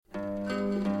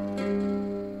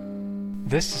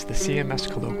This is the CMS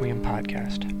Colloquium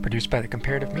podcast, produced by the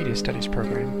Comparative Media Studies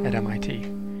program at MIT.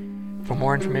 For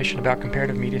more information about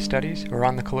comparative media studies or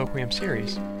on the Colloquium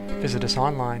series, visit us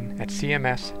online at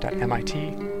cms.mit.edu.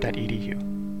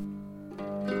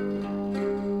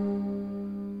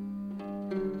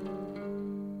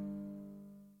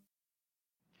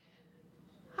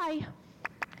 Hi,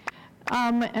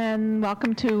 and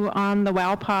welcome to On the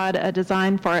WoW Pod, a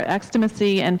design for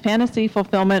ecstasy and fantasy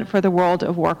fulfillment for the World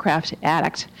of Warcraft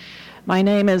addict. My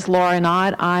name is Laura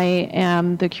Knott. I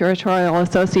am the Curatorial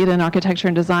Associate in Architecture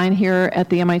and Design here at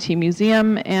the MIT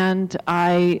Museum, and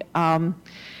I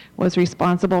was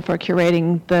responsible for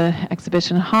curating the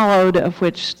exhibition Hollowed, of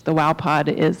which the WoW Pod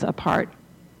is a part.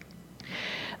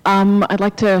 I'd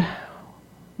like to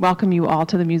welcome you all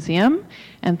to the museum,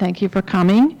 and thank you for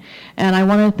coming. And I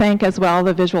want to thank as well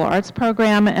the Visual Arts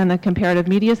program and the Comparative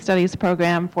Media Studies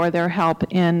program for their help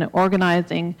in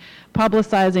organizing,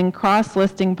 publicizing,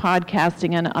 cross-listing,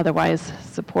 podcasting, and otherwise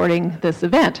supporting this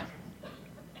event.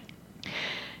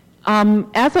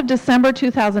 As of December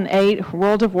 2008,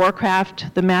 World of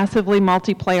Warcraft, the massively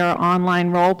multiplayer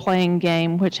online role-playing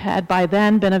game, which had by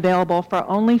then been available for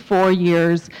only 4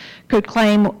 years, could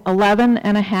claim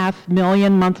 11.5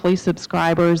 million monthly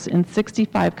subscribers in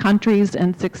 65 countries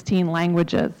and 16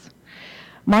 languages.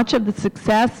 Much of the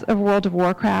success of World of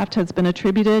Warcraft has been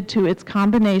attributed to its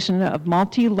combination of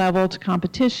multi-leveled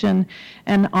competition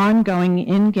and ongoing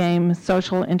in-game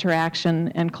social interaction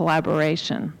and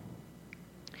collaboration.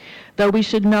 Though we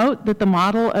should note that the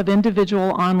model of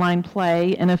individual online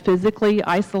play in a physically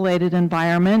isolated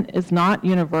environment is not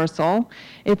universal,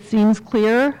 it seems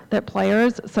clear that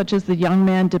players, such as the young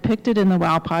man depicted in the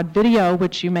WowPod video,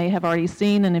 which you may have already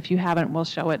seen, and if you haven't, we'll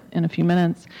show it in a few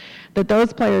minutes, that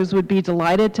those players would be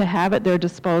delighted to have at their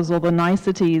disposal the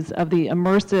niceties of the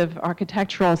immersive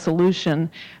architectural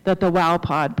solution that the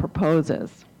WowPod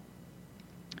proposes.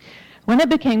 When it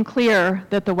became clear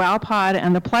that the WowPod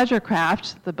and the Pleasure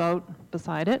Craft, the boat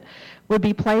beside it, would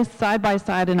be placed side by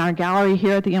side in our gallery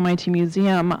here at the MIT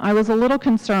Museum, I was a little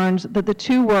concerned that the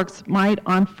two works might,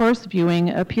 on first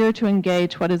viewing, appear to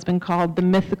engage what has been called the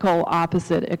mythical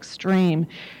opposite extreme.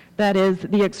 That is,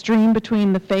 the extreme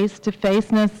between the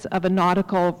face-to-faceness of a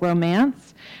nautical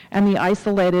romance and the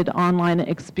isolated online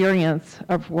experience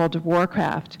of World of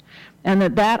Warcraft, and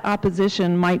that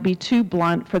opposition might be too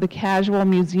blunt for the casual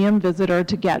museum visitor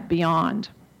to get beyond.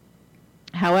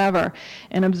 However,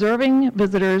 in observing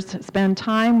visitors spend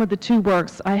time with the two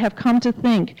works, I have come to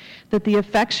think that the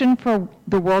affection for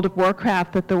the World of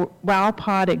Warcraft that the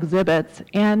WowPod exhibits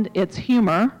and its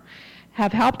humor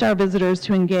have helped our visitors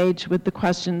to engage with the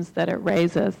questions that it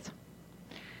raises.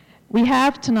 We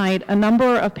have tonight a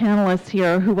number of panelists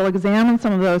here who will examine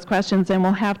some of those questions, and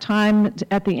we'll have time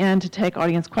at the end to take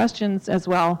audience questions as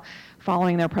well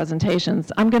following their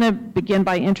presentations. I'm going to begin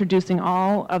by introducing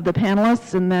all of the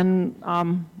panelists, and then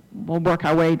we'll work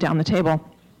our way down the table.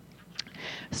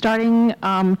 Starting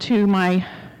to my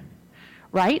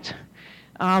right,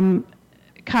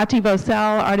 Kati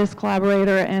Vosel, artist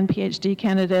collaborator and PhD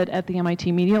candidate at the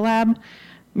MIT Media Lab.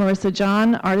 Marissa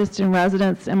John, artist in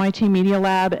residence, MIT Media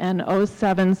Lab, and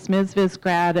 07 SMISVIS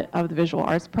grad of the Visual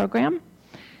Arts program.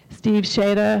 Steve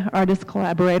Shada, artist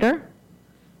collaborator.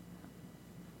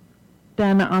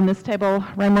 Then on this table,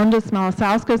 Raimundas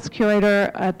Malasauskas,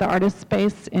 curator at the Artist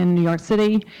Space in New York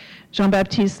City.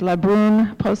 Jean-Baptiste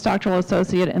Labrune, postdoctoral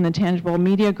associate in the Tangible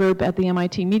Media Group at the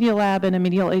MIT Media Lab, and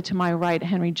immediately to my right,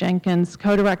 Henry Jenkins,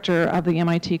 co-director of the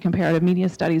MIT Comparative Media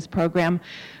Studies program,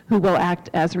 who will act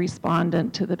as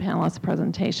respondent to the panelists'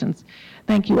 presentations.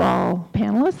 Thank you all,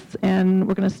 panelists, and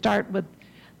we're going to start with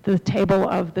the table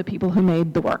of the people who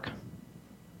made the work.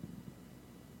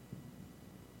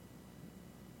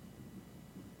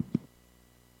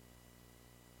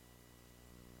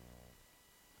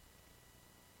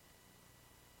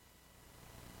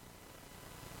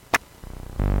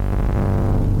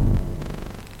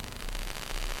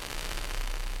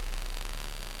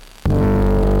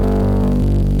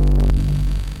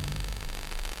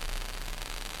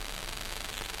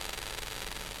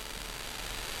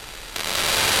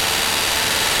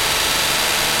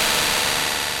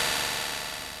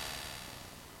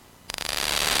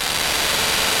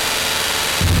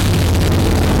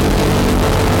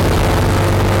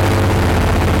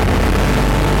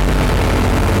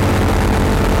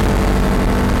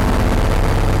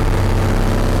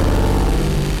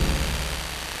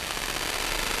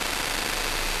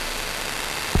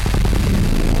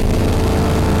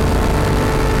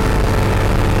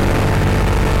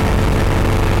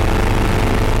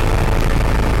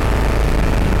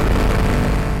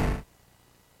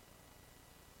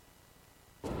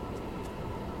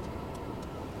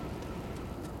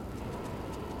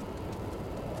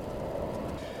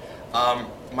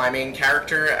 My main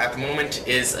character at the moment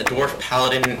is a dwarf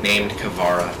paladin named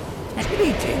Kavara.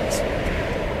 Greetings.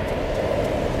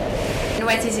 And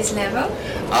what is his level?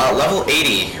 Level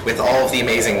 80, with all of the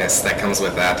amazingness that comes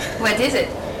with that. What is it?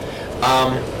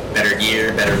 Better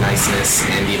gear, better niceness,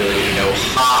 and the ability to go,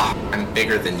 ha, I'm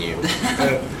bigger than you.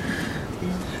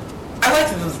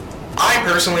 I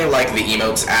personally like the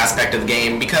emotes aspect of the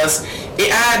game because it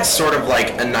adds sort of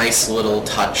like a nice little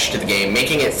touch to the game,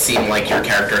 making it seem like your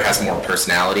character has more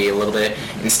personality a little bit,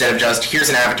 instead of just, here's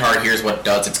an avatar, here's what it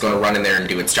does, it's going to run in there and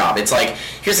do its job. It's like,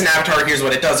 here's an avatar, here's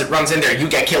what it does, it runs in there, you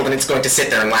get killed, and it's going to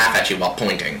sit there and laugh at you while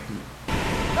pointing.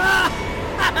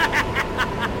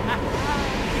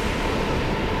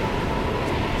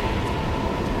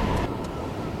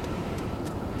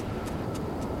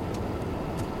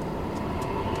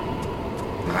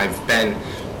 I've been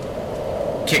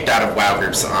kicked out of WoW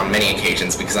groups on many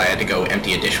occasions because I had to go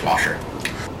empty a dishwasher.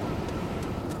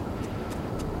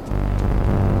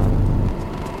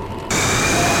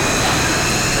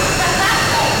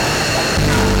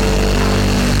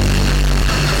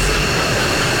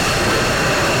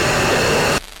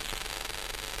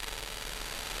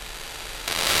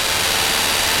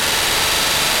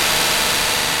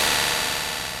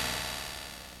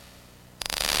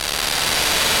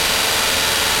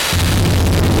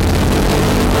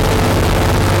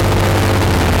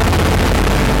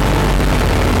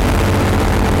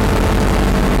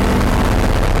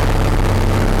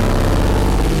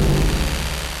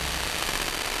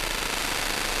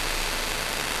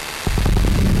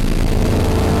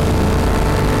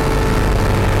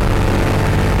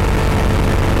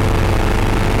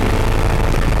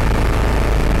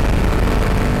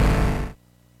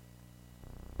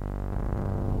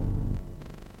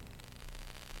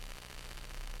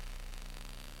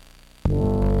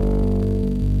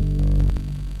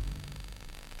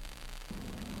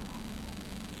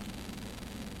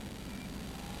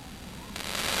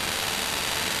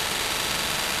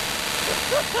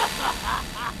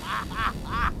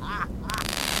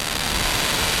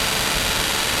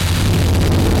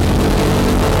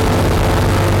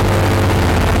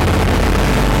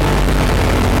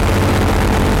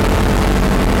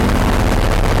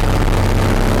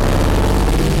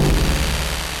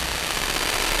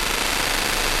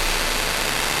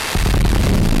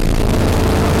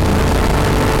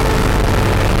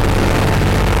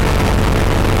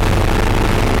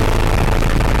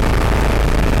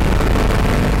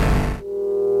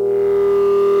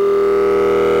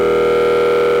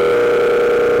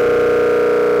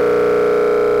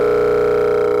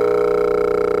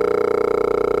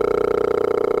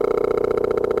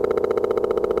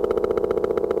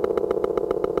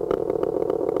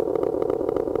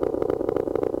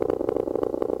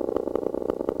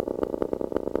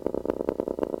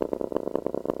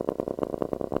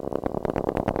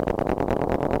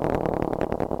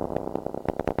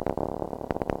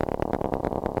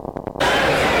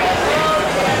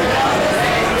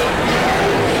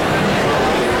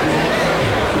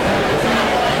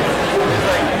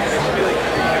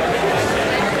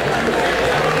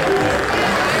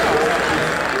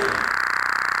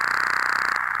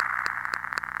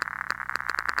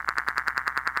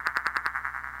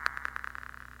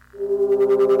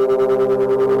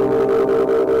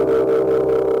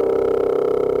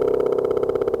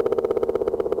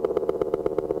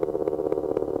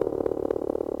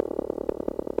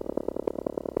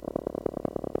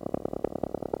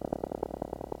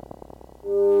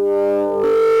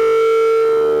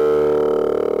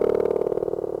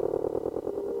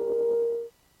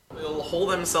 Hole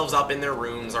themselves up in their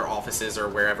rooms or offices or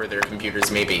wherever their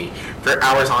computers may be for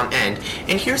hours on end,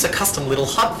 and here's a custom little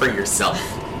hut for yourself.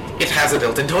 It has a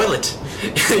built-in toilet.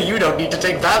 You don't need to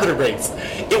take bathroom breaks.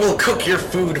 It will cook your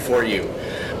food for you.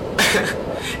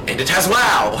 And it has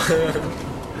WoW.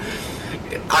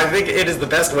 I think it is the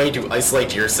best way to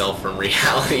isolate yourself from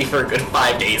reality for a good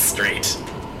 5 days straight.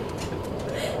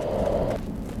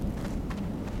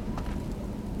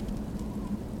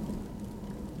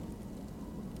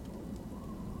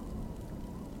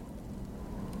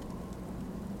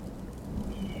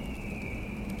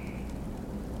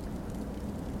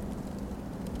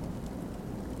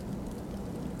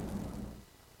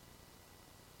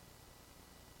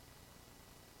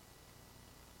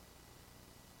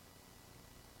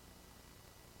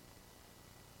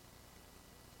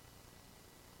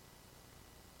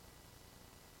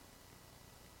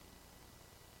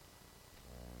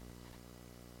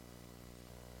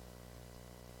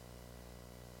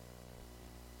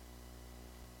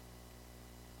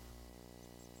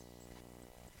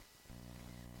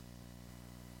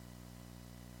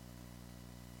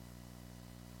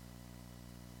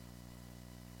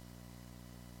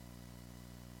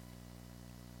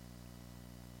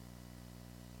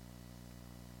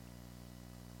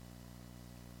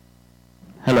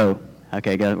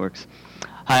 Okay, that works.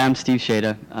 Hi, I'm Steve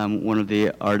Shada. I'm one of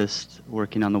the artists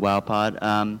working on the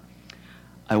WoWPod.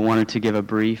 I wanted to give a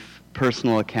brief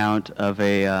personal account of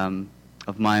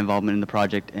of my involvement in the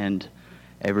project and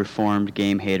a reformed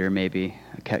game hater, maybe.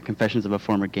 Confessions of a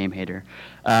former game hater.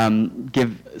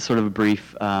 Give sort of a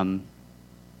brief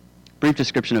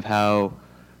description of how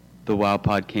the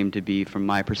WoWPod came to be from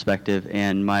my perspective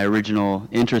and my original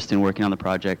interest in working on the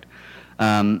project.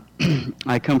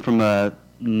 I come from a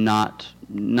not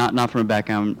from a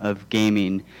background of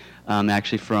gaming,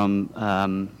 actually from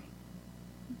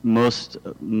most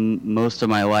of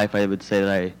my life. I would say that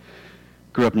I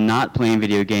grew up not playing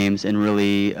video games and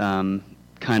really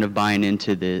kind of buying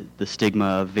into the stigma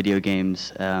of video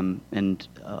games and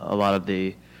a lot of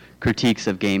the critiques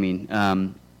of gaming.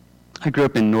 I grew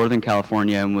up in Northern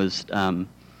California and was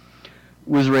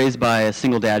raised by a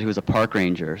single dad who was a park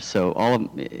ranger. So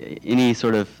any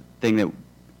sort of thing that,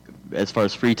 as far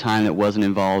as free time, that wasn't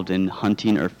involved in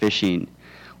hunting or fishing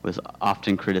was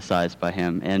often criticized by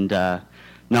him. And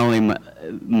not only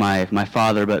my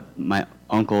father, but my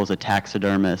uncle is a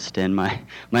taxidermist, and my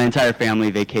entire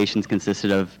family vacations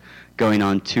consisted of going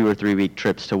on 2 or 3 week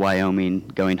trips to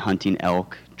Wyoming, going hunting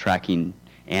elk, tracking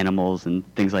animals and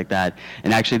things like that.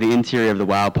 And actually the interior of the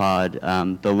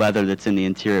WoWPod, the leather that's in the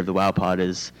interior of the WoWPod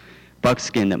is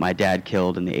buckskin that my dad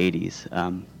killed in the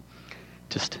 80s.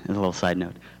 Just as a little side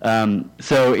note.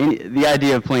 So the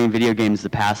idea of playing video games as a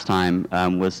pastime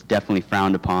was definitely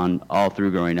frowned upon all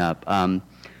through growing up.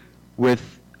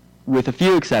 With a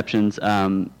few exceptions,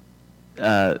 the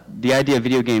idea of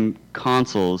video game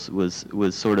consoles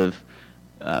was sort of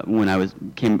when I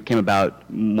came about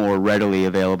more readily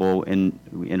available in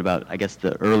about, I guess,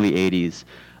 the early 80s.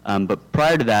 But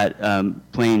prior to that,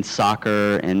 playing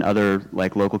soccer and other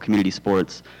like local community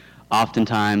sports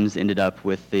oftentimes ended up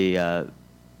with the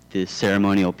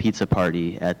ceremonial pizza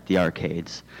party at the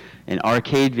arcades. And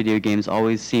arcade video games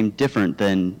always seemed different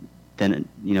than playing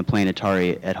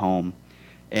Atari at home.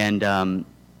 And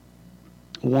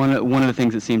one of the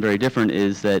things that seemed very different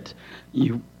is that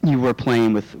you were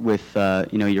playing with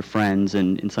your friends,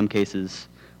 and in some cases,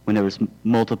 when there was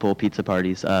multiple pizza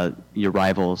parties, your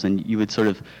rivals, and you would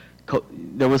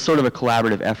there was sort of a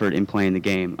collaborative effort in playing the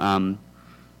game.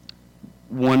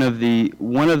 One of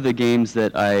the games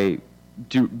that I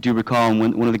do recall, and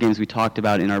one of the games we talked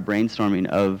about in our brainstorming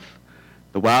of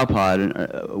the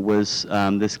WoWPod was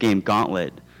this game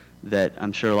Gauntlet, that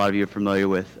I'm sure a lot of you are familiar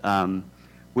with,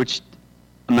 which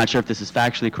I'm not sure if this is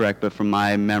factually correct, but from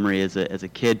my memory as a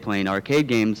kid playing arcade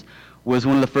games, was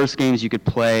one of the first games you could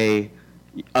play,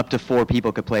 up to 4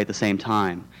 people could play at the same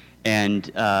time.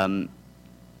 And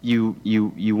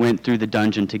you went through the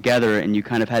dungeon together, and you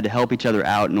kind of had to help each other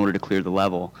out in order to clear the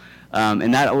level.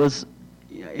 And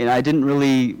I didn't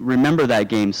really remember that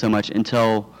game so much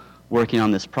until working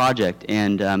on this project.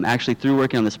 And actually through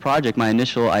working on this project, my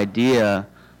initial idea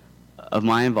of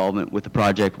my involvement with the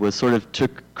project was sort of to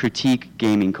critique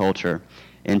gaming culture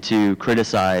and to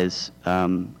criticize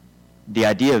the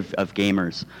idea of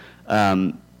gamers.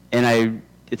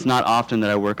 It's not often that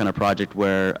I work on a project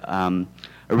where I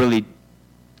really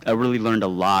learned a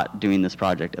lot doing this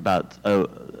project about a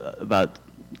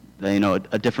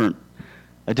different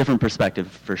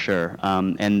perspective for sure.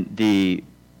 And the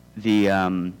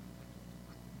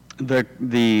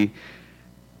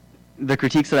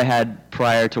critiques that I had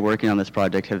prior to working on this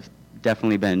project have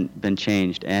definitely been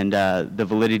changed, and the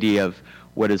validity of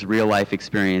what is real life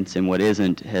experience and what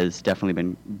isn't has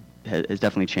definitely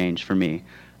changed for me.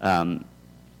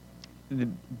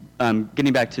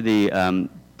 Getting back to the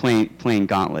playing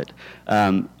Gauntlet,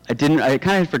 I kind of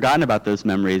had forgotten about those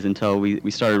memories until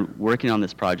we started working on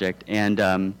this project, and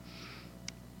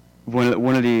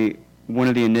one of the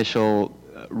initial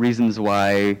reasons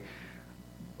why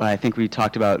I think we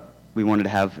talked about we wanted to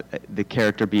have the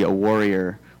character be a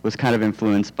warrior was kind of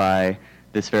influenced by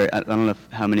this I don't know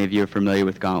how many of you are familiar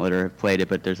with Gauntlet or have played it,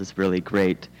 but there's this really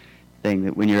great thing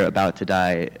that when you're about to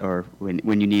die or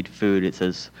when you need food, it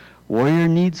says, "Warrior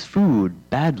needs food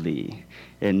badly,"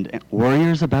 and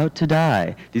 "Warrior's about to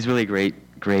die." These really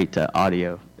great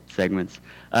audio segments.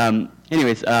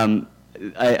 Anyways,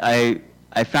 I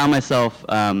found myself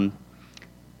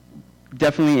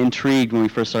definitely intrigued when we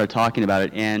first started talking about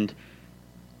it, and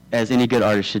as any good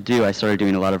artist should do, I started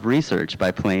doing a lot of research by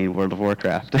playing World of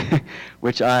Warcraft,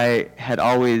 which I had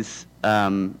always,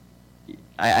 I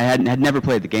had never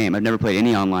played the game. I've never played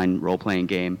any online role-playing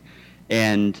game,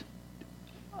 and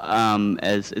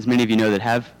as many of you know that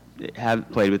have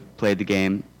played the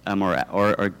game or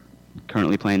are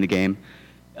currently playing the game,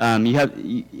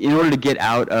 in order to get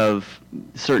out of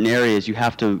certain areas, you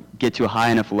have to get to a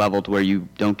high enough level to where you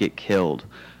don't get killed.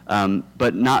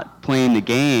 But not playing the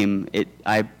game,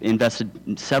 I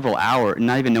invested several hours,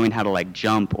 not even knowing how to like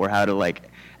jump or how to like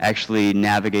actually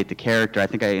navigate the character. I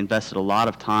think I invested a lot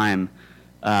of time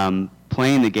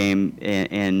playing the game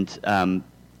and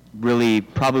really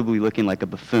probably looking like a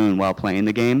buffoon while playing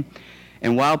the game.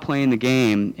 And while playing the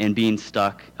game and being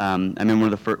stuck, I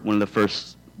remember one of the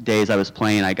first days I was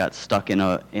playing, I got stuck in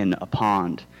a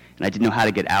pond, and I didn't know how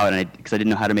to get out, because I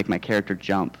didn't know how to make my character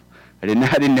jump. I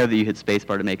didn't know that you hit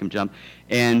spacebar to make him jump.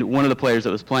 And one of the players that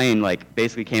was playing like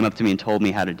basically came up to me and told me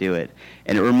how to do it.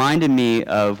 And it reminded me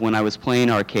of when I was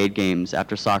playing arcade games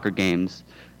after soccer games.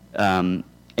 And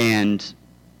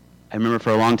I remember for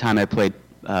a long time I played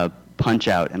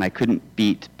Punch-Out, and I couldn't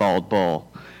beat Bald Bull.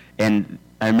 And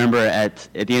I remember at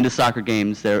the end of soccer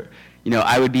games,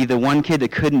 I would be the one kid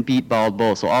that couldn't beat Bald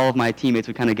Bull. So all of my teammates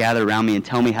would kind of gather around me and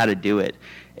tell me how to do it.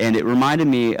 And it reminded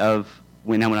me of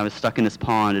when I was stuck in this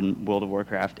pond in World of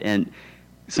Warcraft, and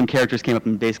some characters came up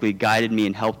and basically guided me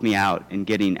and helped me out in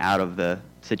getting out of the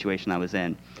situation I was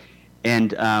in.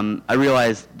 And I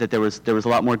realized that there was a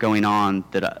lot more going on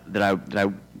that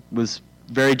I was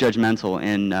very judgmental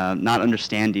and not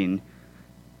understanding,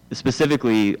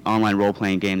 specifically online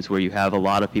role-playing games where you have a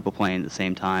lot of people playing at the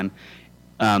same time.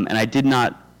 And I did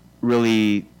not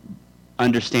really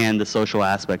understand the social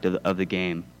aspect of the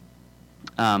game.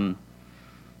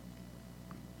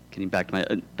 Getting back to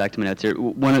my notes here.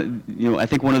 I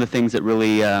think one of the things that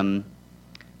really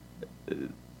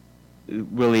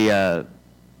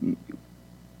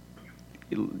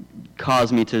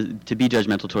caused me to be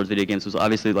judgmental towards video games was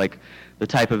obviously like the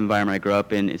type of environment I grew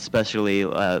up in, especially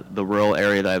the rural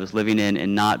area that I was living in,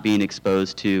 and not being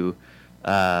exposed to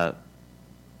not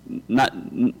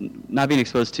being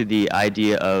exposed to the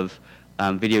idea of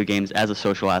video games as a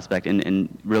social aspect,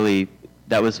 and really.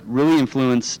 That was really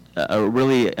influenced,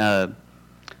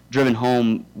 driven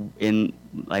home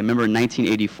I remember in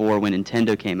 1984 when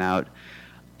Nintendo came out,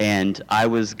 and I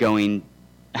was going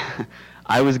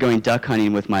duck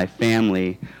hunting with my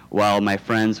family while my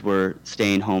friends were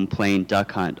staying home playing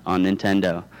Duck Hunt on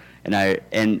Nintendo, and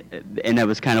that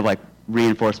was kind of like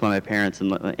reinforced by my parents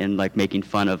and like making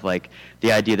fun of like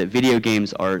the idea that video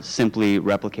games are simply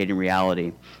replicating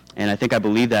reality. And I think I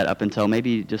believed that up until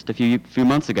maybe just a few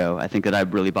months ago. I think that I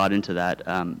really bought into that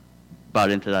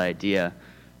idea.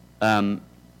 I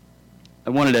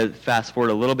wanted to fast forward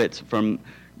a little bit from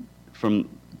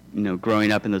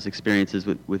growing up in those experiences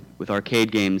with arcade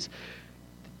games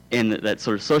and that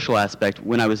sort of social aspect.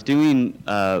 When I was doing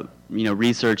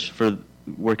research for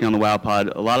working on the WoW Pod,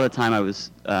 a lot of the time I was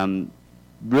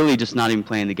really just not even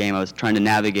playing the game. I was trying to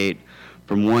navigate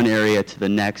from one area to the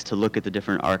next to look at the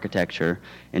different architecture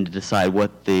and to decide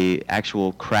what the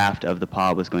actual craft of the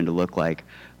pod was going to look like.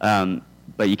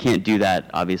 But you can't do that,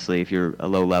 obviously, if you're a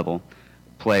low-level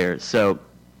player. So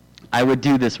I would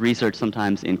do this research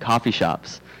sometimes in coffee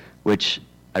shops, which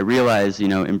I realize,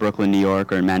 in Brooklyn, New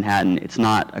York, or in Manhattan, it's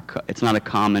not a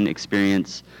common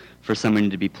experience for someone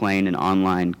to be playing an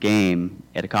online game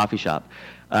at a coffee shop.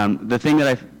 The thing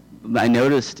that I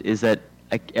noticed is that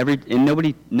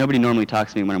nobody normally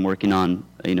talks to me when I'm working on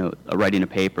writing a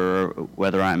paper or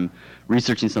whether I'm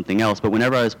researching something else. But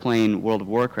whenever I was playing World of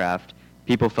Warcraft,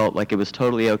 people felt like it was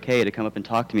totally okay to come up and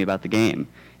talk to me about the game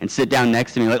and sit down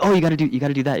next to me like, oh, you got to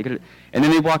do that, and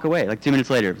then they walk away like 2 minutes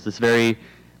later. It was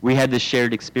we had this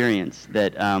shared experience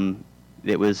that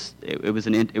it was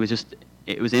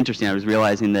interesting. I was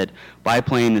realizing that by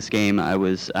playing this game, I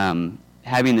was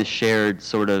having this shared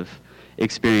sort of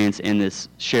experience and this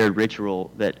shared ritual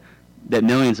that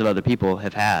millions of other people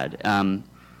have had,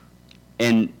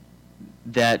 and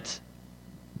that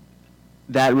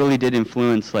really did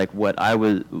influence like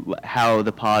how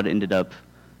the pod ended up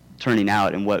turning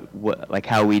out, and what like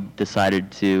how we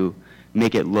decided to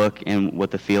make it look and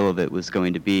what the feel of it was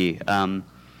going to be.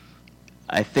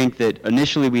 I think that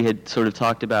initially we had sort of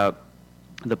talked about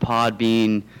the pod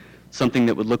being something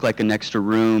that would look like an extra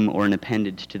room or an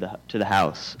appendage to the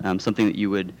house, something that you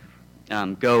would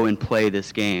go and play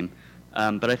this game.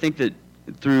 But I think that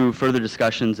through further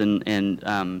discussions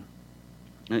and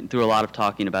through a lot of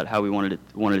talking about how we wanted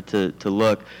it to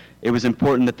look, it was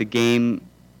important that the game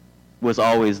was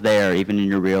always there, even in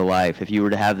your real life. If you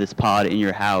were to have this pod in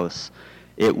your house,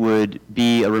 it would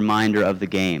be a reminder of the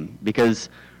game. Because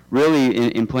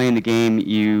really, in playing the game,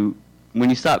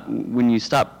 when you stop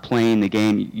playing the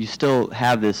game, you still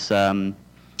have this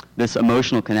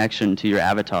emotional connection to your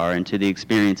avatar and to the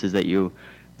experiences the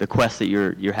quests that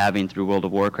you're having through World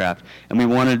of Warcraft. And we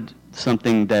wanted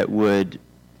something that would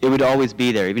always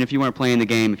be there, even if you weren't playing the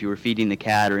game. If you were feeding the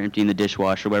cat or emptying the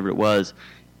dishwasher, whatever it was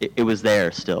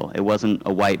there still. It wasn't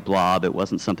a white blob. It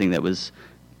wasn't something that was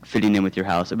fitting in with your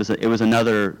house. It was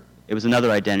another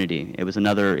identity. It was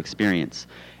another experience.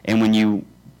 And when you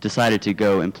decided to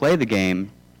go and play the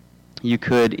game, you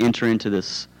could enter into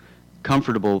this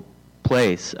comfortable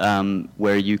place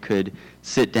where you could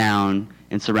sit down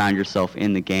and surround yourself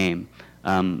in the game.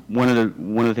 One of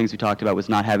the things we talked about was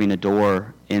not having a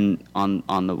door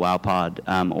on the WoW pod,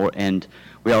 and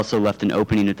we also left an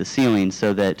opening at the ceiling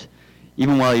so that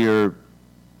even while you're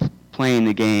playing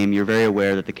the game, you're very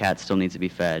aware that the cat still needs to be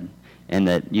fed, and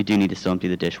that you do need to still empty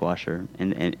the dishwasher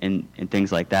and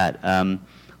things like that.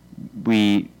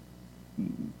 We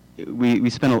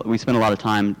spent a lot of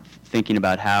time thinking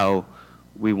about how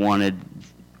we wanted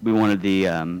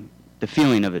the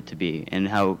feeling of it to be, and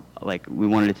how we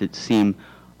wanted it to seem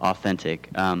authentic.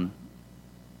 That's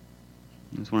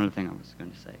one of the things I was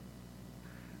going to say.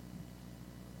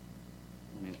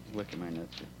 Let me look at my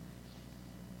notes here.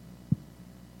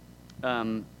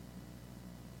 I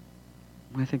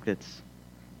think that's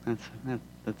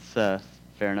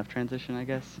fair enough transition, I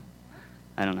guess.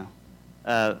 I don't know.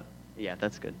 Yeah,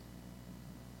 that's good.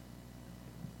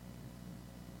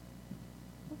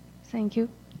 Thank you.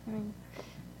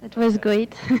 That was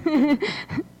great.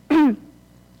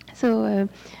 So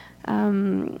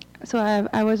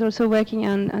I was also working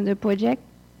on the project.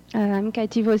 I'm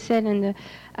Katie Vaucel, and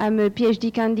I'm a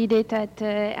PhD candidate at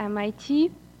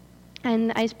MIT.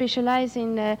 And I specialize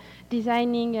in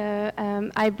designing a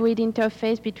hybrid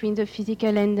interface between the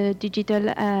physical and the digital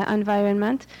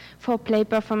environment for play,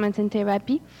 performance, and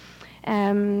therapy.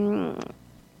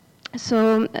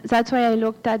 So that's why I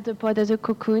looked at the pod as a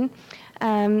cocoon.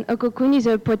 A cocoon is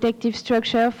a protective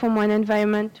structure from one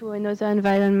environment to another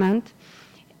environment,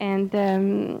 and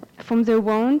from the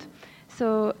wound.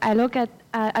 So I look at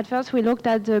first we looked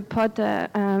at the pod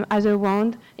as a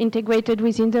wound integrated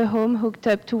within the home, hooked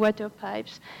up to water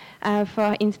pipes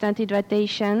for instant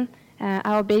hydration.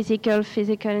 Our basic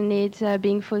physical needs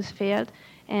being fulfilled,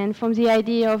 and from the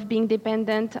idea of being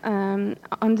dependent on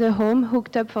the home,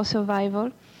 hooked up for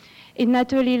survival, it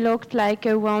naturally looked like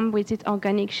a worm with its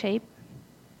organic shape.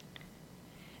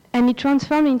 And it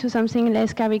transformed into something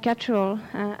less caricatural,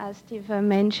 as Steve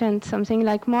mentioned, something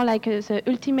more like the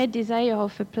ultimate desire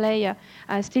of a player,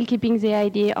 still keeping the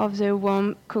idea of the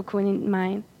warm cocoon in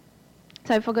mind.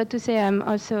 So I forgot to say I'm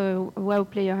also a WoW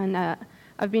player, and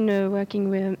I've been working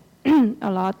with a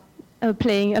lot,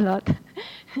 playing a lot.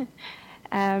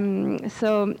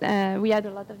 So we had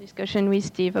a lot of discussion with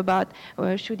Steve about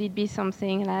should it be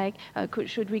something like,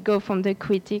 should we go from the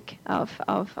critic of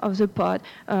the pod,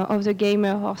 of the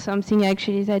gamer, or something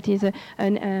actually that is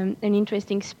an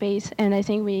interesting space, and I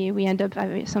think we end up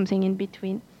having something in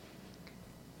between.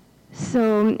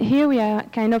 So here we are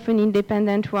kind of an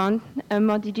independent one, a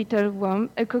more digital one,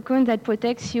 a cocoon that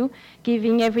protects you,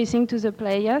 giving everything to the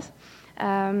players.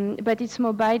 But it's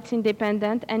mobile, it's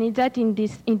independent, and it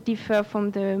differs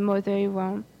from the mother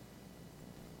worm.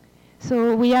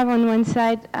 So we have on one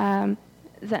side a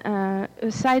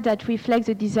side that reflects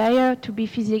the desire to be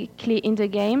physically in the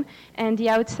game, and the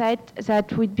outside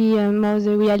that would be more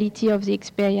the reality of the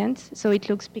experience. So it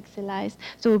looks pixelized.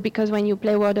 So because when you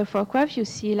play World of Warcraft, you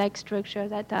see structures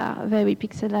that are very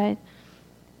pixelized.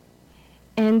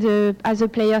 And as a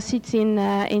player sits in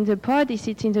the pod, he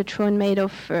sits in the throne made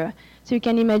of fur. So you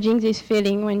can imagine this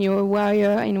feeling when you're a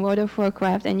warrior in World of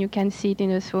Warcraft and you can sit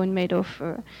in a throne made of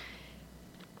fur.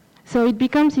 So it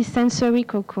becomes a sensory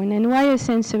cocoon. And why a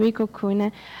sensory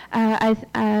cocoon?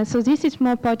 So this is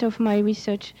more part of my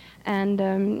research.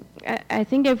 And I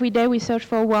think every day we search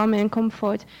for warmth and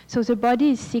comfort. So the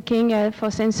body is seeking for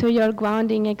sensorial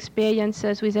grounding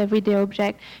experiences with everyday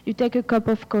objects. You take a cup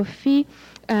of coffee,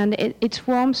 and its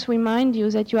warmth reminds you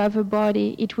that you have a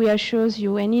body. It reassures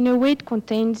you, and in a way it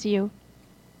contains you.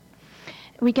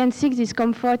 We can seek this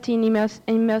comfort in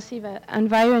immersive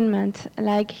environment.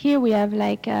 Like here we have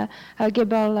a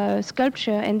Gable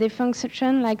sculpture, and they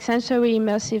function like sensory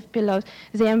immersive pillows.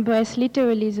 They embrace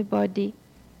literally the body.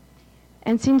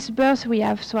 And since birth we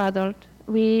have swaddled.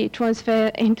 We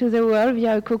transfer into the world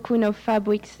via a cocoon of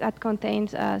fabrics that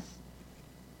contains us.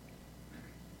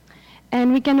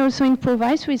 And we can also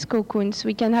improvise with cocoons.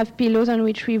 We can have pillows on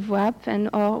which we wrap,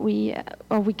 or we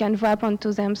can wrap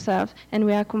onto themselves, and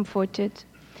we are comforted.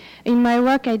 In my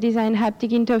work, I design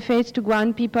haptic interface to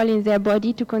ground people in their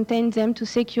body, to contain them, to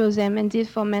secure them, and this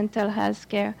for mental health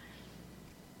care.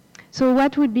 So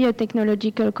what would be a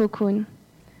technological cocoon?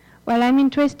 Well, I'm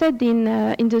interested in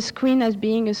the screen as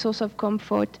being a source of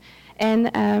comfort.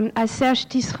 And as Serge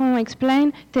Tisserand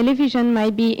explained, television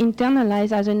might be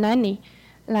internalized as a nanny.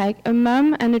 Like a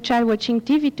mom and a child watching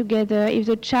TV together, if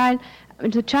the child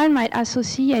the child might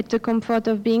associate the comfort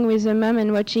of being with the mom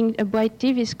and watching a bright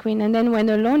TV screen, and then when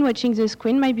alone, watching the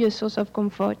screen might be a source of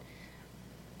comfort.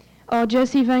 Or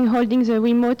just even holding the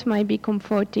remote might be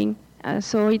comforting.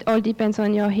 So it all depends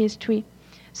on your history.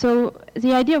 So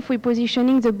the idea of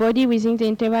repositioning the body within the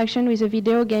interaction with a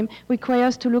video game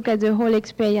requires to look at the whole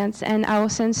experience and our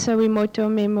sensory motor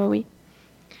memory.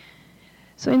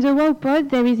 So in the WoW pod,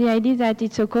 there is the idea that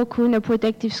it's a cocoon, a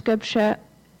protective structure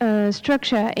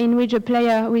in which a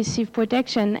player receives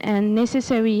protection and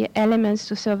necessary elements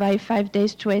to survive 5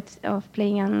 days straight of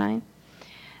playing online.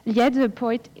 Yet the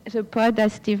pod,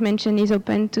 as Steve mentioned, is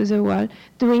open to the world.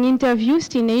 During interviews,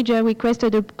 teenagers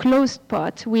requested a closed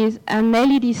pod with an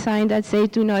LED sign that says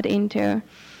 "Do not enter,"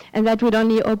 and that would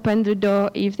only open the door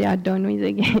if they are done with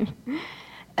the game.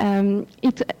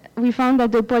 We found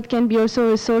that the pod can be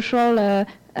also a social,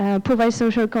 provide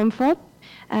social comfort.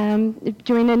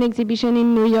 During an exhibition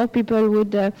in New York, people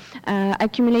would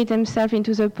accumulate themselves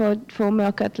into the pod for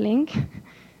more cuddling.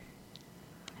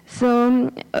 So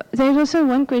there's also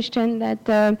one question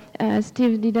that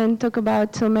Steve didn't talk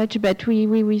about so much, but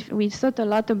we thought a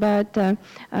lot about.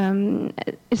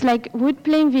 It's like, would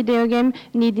playing video game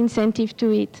need incentive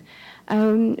to it?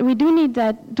 We do need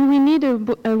that. Do we need a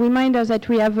reminder that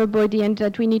we have a body and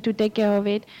that we need to take care of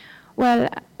it? Well,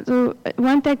 so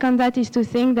one take on that is to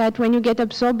think that when you get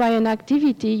absorbed by an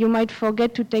activity, you might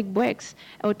forget to take breaks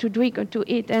or to drink or to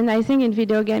eat. And I think in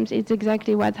video games, it's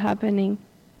exactly what's happening.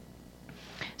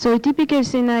 So a typical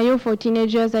scenario for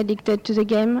teenagers addicted to the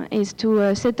game is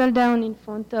to settle down in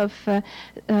front of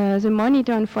the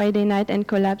monitor on Friday night and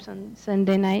collapse on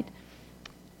Sunday night.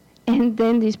 And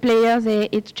then these players, they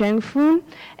eat junk food,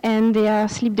 and they are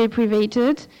sleep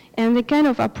deprived, and they kind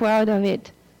of are proud of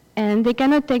it. And they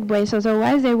cannot take breaks,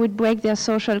 otherwise they would break their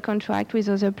social contract with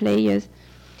other players.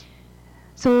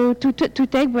 So to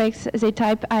take breaks, they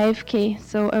type AFK,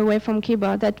 so away from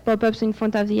keyboard, that pop-ups in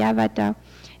front of the avatar.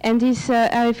 And this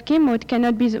AFK mode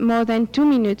cannot be more than 2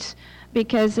 minutes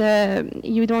because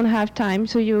you don't have time.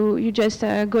 So you just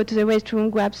go to the restroom,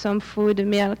 grab some food,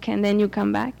 milk, and then you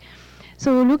come back.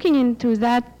 So looking into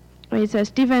that with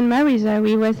Steve and Marisa,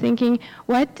 we were thinking,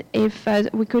 what if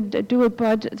we could do a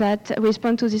pod that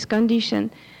responds to this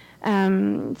condition?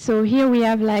 So here we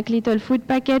have like little food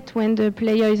packet. When the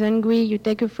player is hungry, you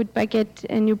take a food packet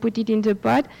and you put it in the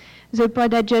pod. The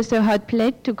pod adjusts a hot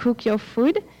plate to cook your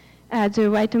food at the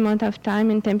right amount of time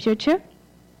and temperature.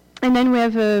 And then we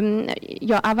have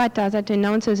your avatar that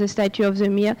announces the status of the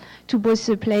meal to both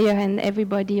the player and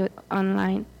everybody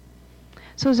online.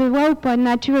 So the WoW pod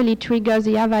naturally triggers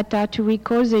the avatar to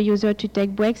recall the user to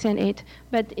take breaks and eat.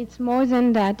 But it's more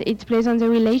than that. It plays on the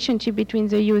relationship between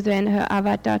the user and her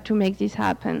avatar to make this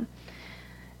happen.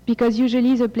 Because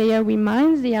usually the player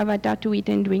reminds the avatar to eat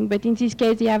and drink, but in this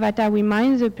case the avatar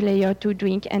reminds the player to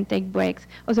drink and take breaks.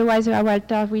 Otherwise the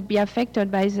avatar would be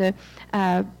affected by the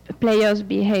player's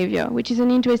behavior, which is an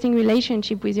interesting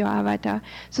relationship with your avatar.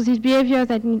 So this behavior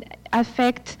that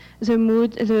affects the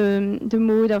mood, the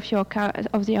mood of your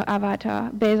avatar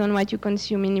based on what you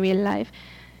consume in real life.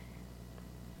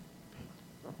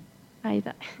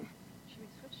 Either. Should we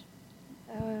switch?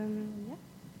 Yeah.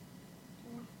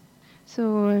 So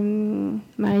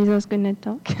Marisa's gonna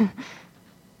talk.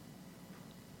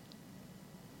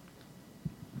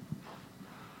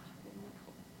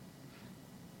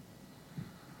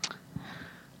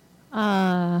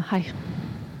 Hi.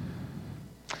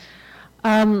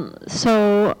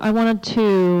 So I wanted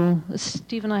to,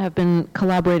 Steve and I have been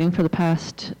collaborating for the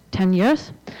past 10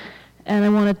 years, and I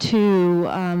wanted to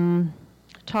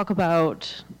talk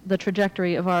about the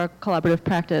trajectory of our collaborative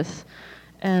practice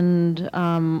and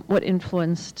what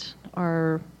influenced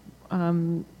our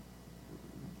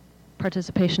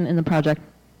participation in the project.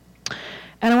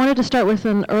 And I wanted to start with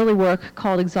an early work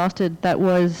called Exhausted that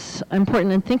was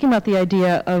important in thinking about the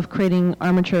idea of creating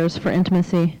armatures for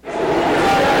intimacy.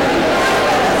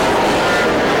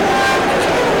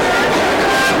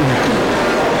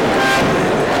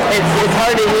 It's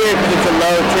hard to hear because it's a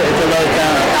low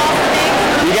tone.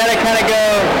 You gotta kind of go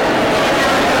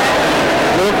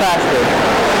a little faster.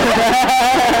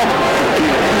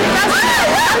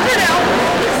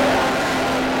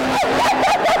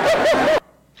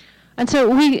 And so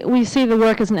we see the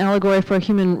work as an allegory for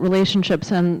human relationships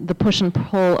and the push and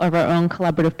pull of our own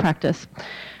collaborative practice.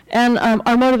 And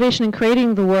our motivation in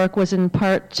creating the work was in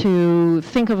part to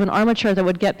think of an armature that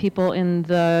would get people in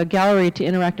the gallery to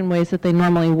interact in ways that they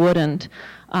normally wouldn't,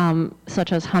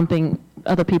 such as humping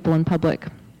other people in public.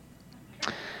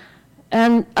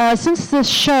 And since this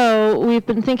show, we've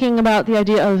been thinking about the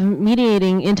idea of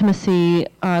mediating intimacy,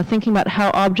 thinking about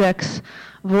how objects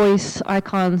voice,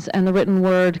 icons, and the written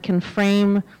word can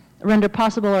render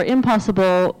possible or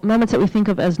impossible moments that we think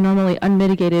of as normally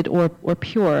unmitigated or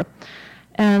pure.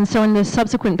 And so in the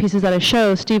subsequent pieces that I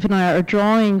show, Steve and I are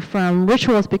drawing from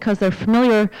rituals because they're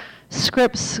familiar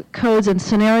scripts, codes, and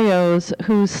scenarios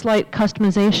whose slight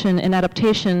customization and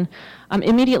adaptation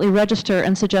immediately register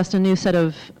and suggest a new set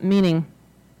of meaning.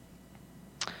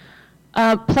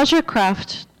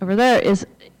 Pleasurecraft over there is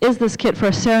this kit for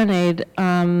a serenade.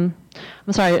 I'm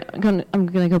sorry, I'm going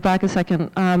to go back a second.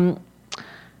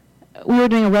 We were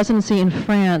doing a residency in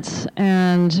France,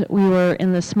 and we were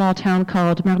in this small town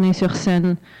called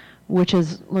Marnay-sur-Seine, which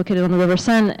is located on the River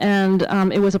Seine, and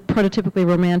it was a prototypically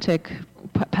romantic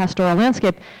pastoral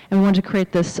landscape, and we wanted to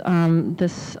create this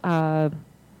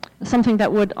something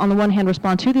that would, on the one hand,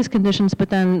 respond to these conditions, but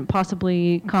then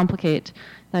possibly complicate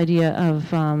the idea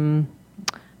of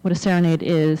what a serenade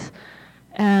is.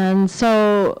 And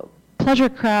so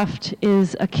Pleasurecraft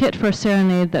is a kit for a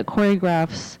serenade that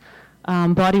choreographs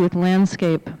body with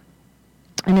landscape,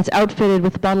 and it's outfitted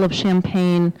with a bottle of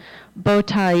champagne, bow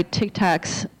tie, Tic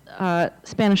Tacs,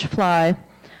 Spanish fly,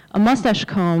 a mustache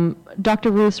comb,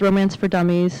 Dr. Ruth's Romance for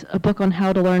Dummies, a book on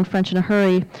how to learn French in a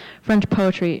hurry, French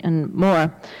poetry, and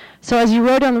more. So as you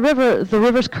row down the river,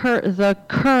 the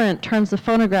current turns the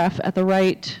phonograph at the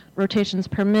right rotations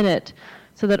per minute,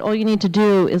 so that all you need to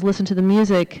do is listen to the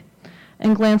music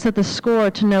and glance at the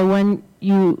score to know when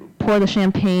you pour the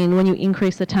champagne, when you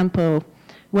increase the tempo,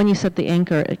 when you set the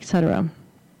anchor, etc.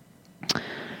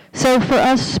 So for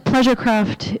us,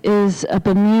 Pleasurecraft is a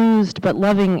bemused but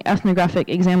loving ethnographic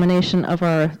examination of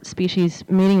our species'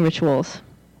 mating rituals.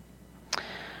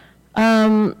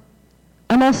 I'm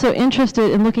also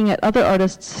interested in looking at other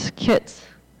artists' kits,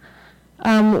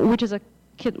 which is a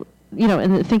kit,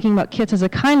 and thinking about kits as a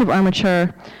kind of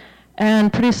armature,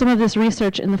 and produced some of this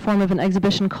research in the form of an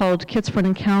exhibition called Kits for an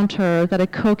Encounter that I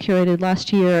co-curated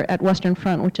last year at Western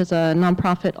Front, which is a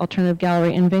nonprofit alternative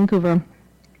gallery in Vancouver.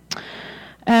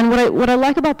 And what I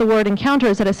like about the word encounter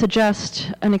is that it suggests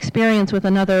an experience with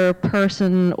another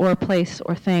person or place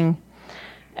or thing.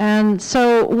 And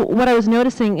so what I was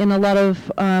noticing in a lot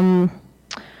of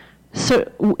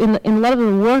in a lot of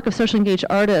the work of socially engaged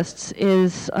artists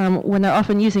is when they're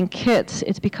often using kits,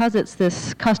 it's because it's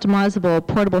this customizable,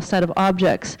 portable set of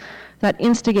objects that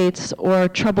instigates or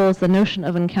troubles the notion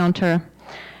of encounter.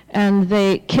 And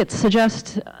kits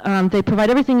suggest, they provide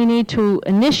everything you need to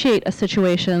initiate a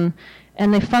situation,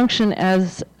 and they function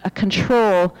as a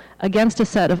control against a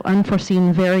set of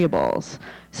unforeseen variables.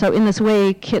 So in this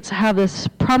way, kits have this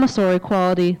promissory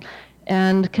quality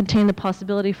and contain the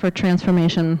possibility for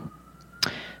transformation.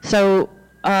 So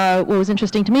what was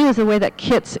interesting to me was the way that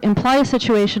kits imply a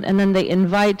situation and then they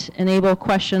invite, enable,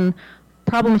 question,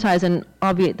 problematize, and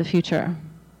obviate the future.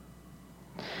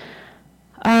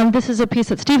 This is a piece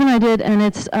that Steve and I did, and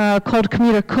it's called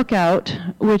Commuter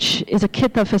Cookout, which is a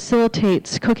kit that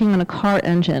facilitates cooking on a car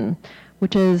engine,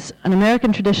 which is an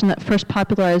American tradition that first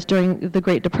popularized during the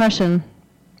Great Depression.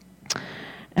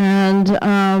 And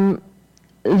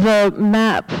the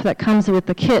map that comes with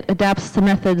the kit adapts the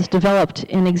methods developed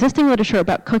in existing literature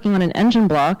about cooking on an engine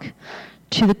block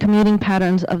to the commuting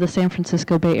patterns of the San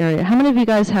Francisco Bay Area. How many of you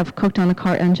guys have cooked on a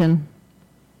car engine?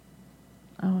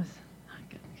 Oh,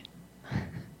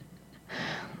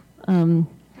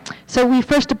 so we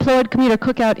first deployed Commuter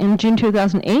Cookout in June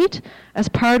 2008 as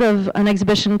part of an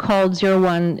exhibition called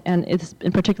 01, and it's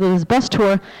in particular this bus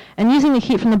tour. And using the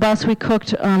heat from the bus, we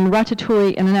cooked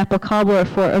ratatouille and an apple cobbler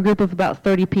for a group of about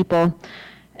 30 people.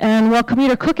 And while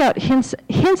Commuter Cookout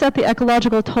hints at the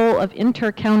ecological toll of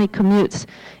inter-county commutes,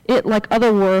 it, like our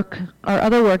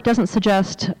other work, doesn't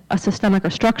suggest a systemic or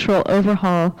structural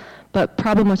overhaul, but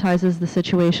problematizes the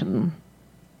situation.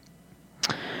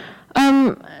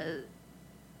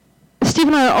 Steve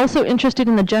and I are also interested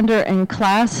in the gender and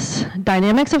class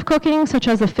dynamics of cooking, such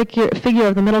as the figure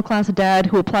of the middle-class dad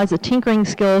who applies the tinkering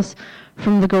skills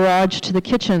from the garage to the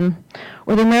kitchen,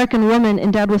 or the American woman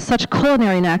endowed with such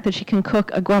culinary knack that she can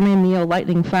cook a gourmet meal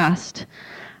lightning fast.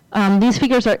 These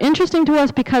figures are interesting to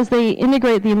us because they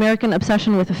integrate the American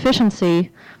obsession with efficiency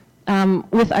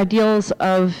with ideals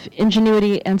of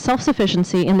ingenuity and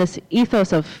self-sufficiency in this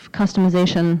ethos of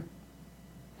customization.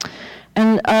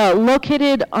 And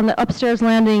located on the upstairs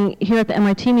landing here at the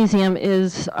MIT Museum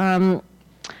is a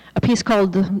piece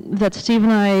that Steve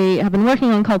and I have been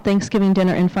working on called Thanksgiving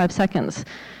Dinner in 5 Seconds.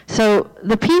 So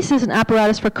the piece is an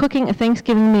apparatus for cooking a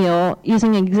Thanksgiving meal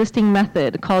using an existing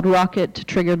method called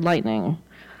rocket-triggered lightning.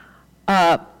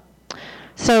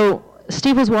 So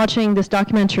Steve was watching this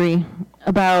documentary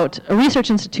about a research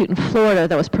institute in Florida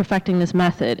that was perfecting this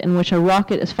method in which a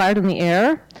rocket is fired in the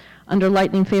air under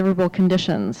lightning-favorable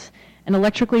conditions. and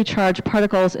electrically charged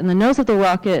particles in the nose of the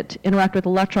rocket interact with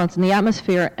electrons in the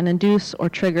atmosphere and induce or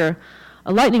trigger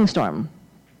a lightning storm.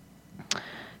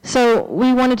 So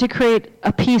we wanted to create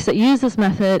a piece that used this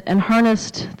method and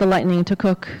harnessed the lightning to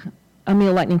cook a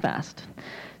meal lightning fast.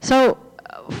 So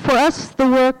for us, the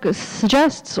work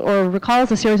suggests or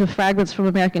recalls a series of fragments from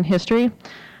American history,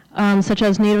 such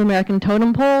as Native American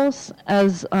totem poles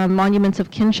as monuments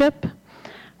of kinship,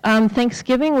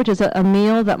 Thanksgiving, which is a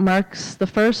meal that marks the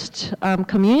first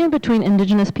communion between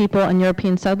indigenous people and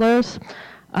European settlers,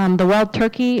 the wild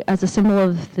turkey as a symbol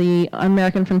of the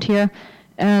American frontier,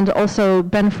 and also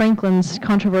Ben Franklin's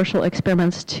controversial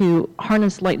experiments to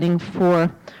harness lightning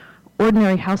for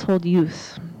ordinary household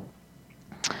use.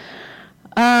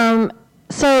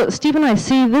 So Steve and I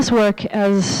see this work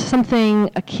as something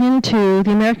akin to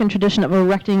the American tradition of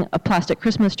erecting a plastic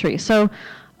Christmas tree. So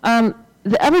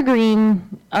the evergreen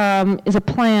is a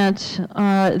plant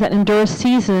that endures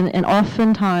season and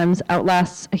oftentimes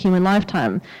outlasts a human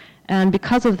lifetime. And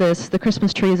because of this, the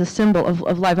Christmas tree is a symbol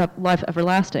of life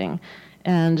everlasting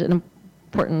and an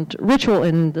important ritual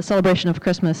in the celebration of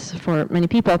Christmas for many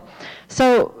people.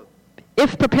 So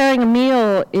if preparing a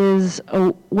meal is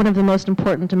one of the most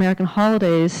important American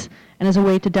holidays and is a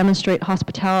way to demonstrate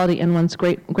hospitality and one's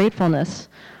gratefulness,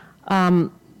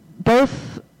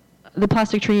 both the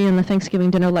plastic tree and the Thanksgiving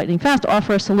dinner lightning fast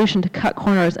offer a solution to cut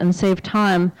corners and save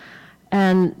time,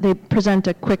 and they present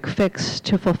a quick fix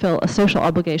to fulfill a social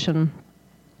obligation.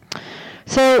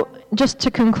 So just to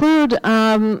conclude,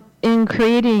 in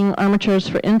creating armatures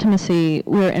for intimacy,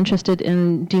 we're interested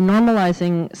in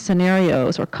denormalizing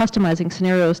scenarios or customizing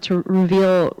scenarios to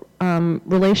reveal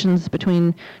relations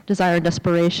between desire,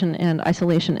 desperation, and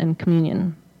isolation and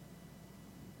communion.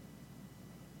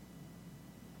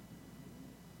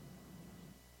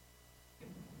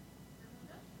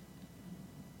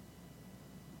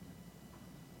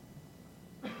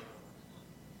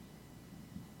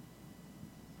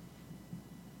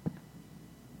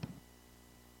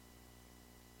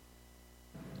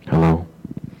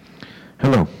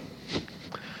 Hello.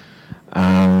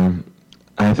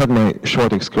 I thought my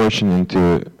short excursion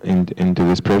into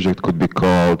this project could be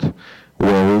called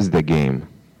 "Where is the game?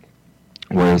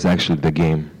 Where is actually the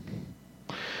game?"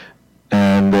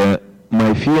 And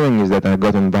my feeling is that I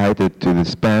got invited to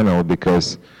this panel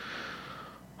because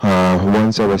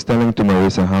once I was telling to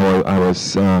Marissa how I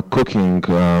was cooking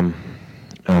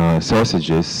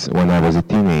sausages when I was a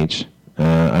teenage.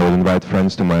 I would invite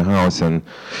friends to my house, and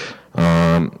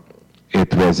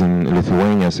it was in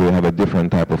Lithuania, so you have a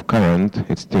different type of current.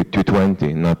 It's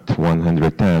 220, not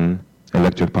 110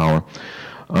 electric power.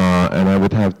 And I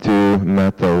would have two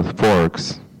metal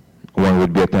forks. One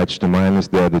would be attached to minus,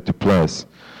 the other to plus.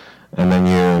 And then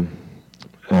you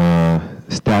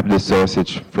stab the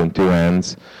sausage from two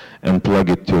ends and plug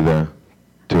it to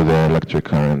the electric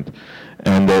current.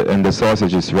 And the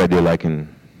sausage is ready like in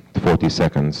 40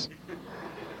 seconds.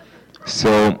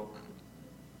 So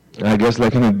I guess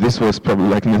this was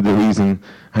probably the reason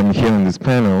I'm here in this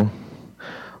panel,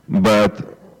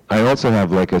 but I also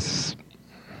have a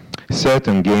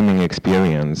certain gaming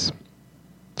experience,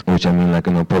 which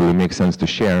probably makes sense to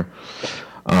share.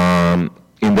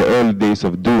 In the early days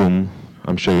of Doom,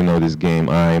 I'm sure you know this game,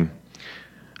 I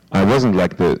wasn't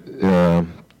the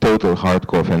total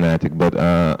hardcore fanatic, but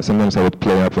sometimes I would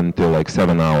play up until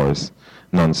 7 hours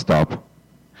non-stop.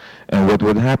 And what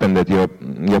would happen that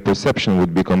your perception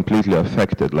would be completely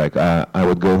affected. I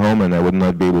would go home and I would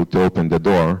not be able to open the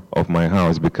door of my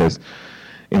house because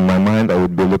in my mind I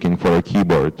would be looking for a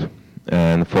keyboard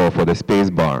and for the space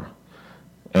bar.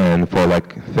 And for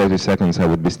 30 seconds I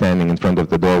would be standing in front of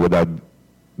the door without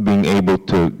being able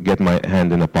to get my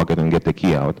hand in a pocket and get the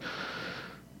key out.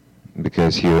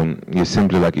 Because you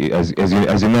simply as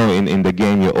you know in the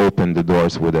game you open the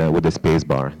doors with a space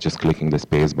bar, just clicking the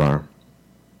space bar.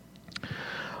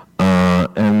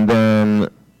 And then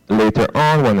later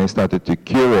on, when I started to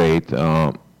curate,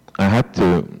 I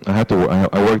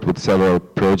worked with several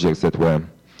projects that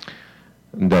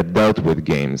dealt with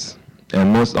games.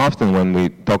 And most often, when we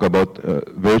talk about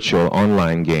virtual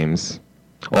online games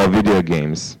or video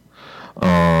games,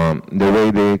 the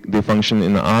way they function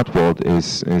in the art world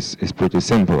is pretty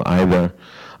simple. Either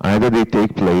they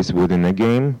take place within a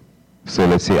game. So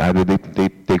let's say either they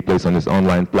take place on this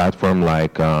online platform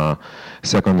like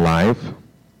Second Life.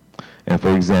 And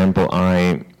for example,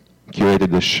 I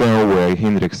curated a show where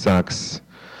Hinrich Sachs,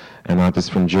 an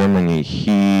artist from Germany,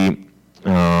 he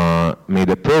made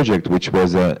a project which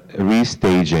was a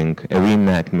restaging, a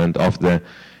reenactment of the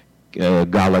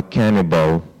Gala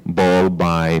Cannibal Ball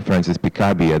by Francis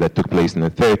Picabia that took place in the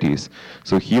 30s.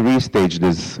 So he restaged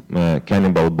this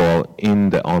Cannonball Ball in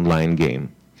the online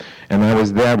game. And I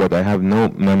was there, but I have no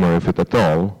memory of it at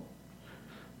all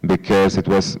because it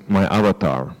was my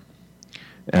avatar.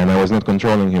 And I was not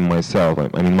controlling him myself.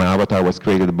 I mean, my avatar was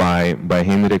created by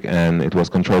Henrik, and it was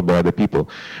controlled by other people.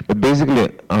 But basically,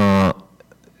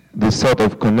 this sort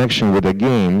of connection with the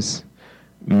games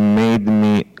made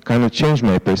me kind of change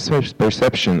my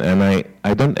perception, and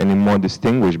I don't anymore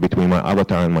distinguish between my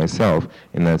avatar and myself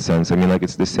in that sense. I mean, like,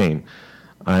 it's the same.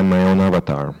 I'm my own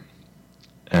avatar.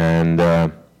 And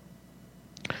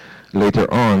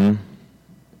later on,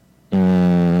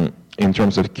 in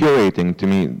terms of curating, to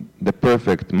me, the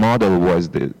perfect model was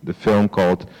the film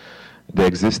called The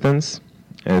Existence,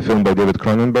 a film by David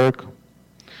Cronenberg.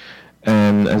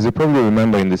 And as you probably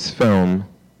remember in this film,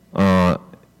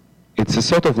 it's a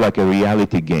sort of like a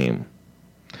reality game,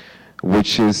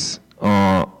 which is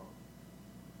kind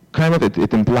of,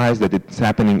 it implies that it's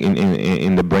happening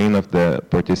in the brain of the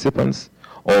participants,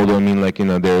 although, I mean, like, you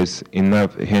know, there's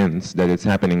enough hints that it's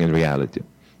happening in reality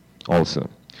also.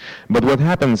 But what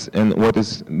happens, and what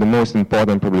is the most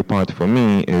important probably part for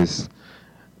me, is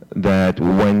that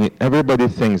when everybody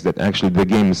thinks that actually the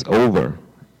game is over,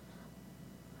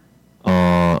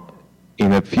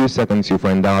 in a few seconds you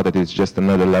find out that it's just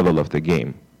another level of the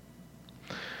game.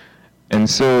 And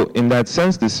so in that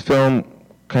sense, this film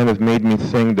kind of made me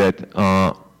think that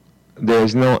there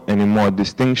is no anymore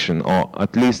distinction, or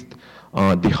at least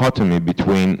dichotomy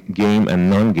between game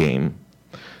and non-game.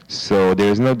 So there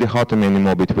is no dichotomy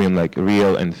anymore between like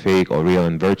real and fake or real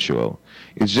and virtual.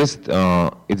 It's just,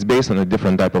 it's based on a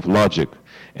different type of logic.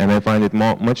 And I find it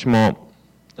much more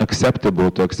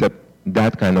acceptable to accept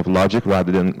that kind of logic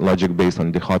rather than logic based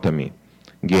on dichotomy,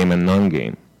 game and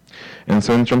non-game. And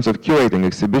so in terms of curating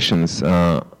exhibitions,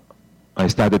 I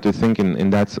started to think in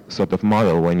that sort of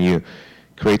model. When you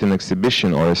create an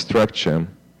exhibition or a structure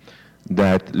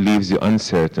that leaves you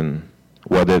uncertain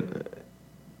whether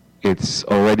it's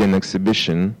already an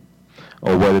exhibition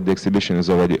or whether the exhibition is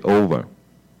already over.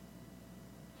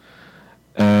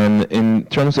 And in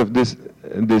terms of this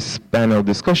panel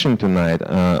discussion tonight,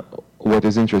 what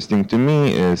is interesting to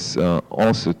me is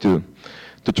also to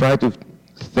try to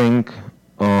think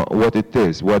what it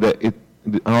is, whether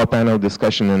our panel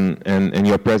discussion and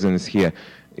your presence here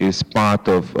is part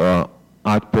of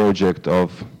art project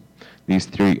of these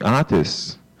three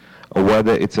artists, or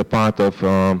whether it's a part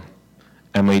of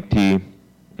MIT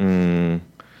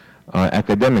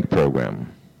academic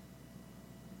program.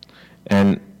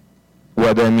 And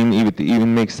whether, I mean, it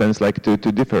even makes sense like to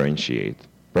differentiate.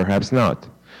 Perhaps not.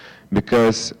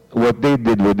 Because what they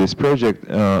did with this project,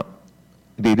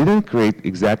 they didn't create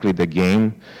exactly the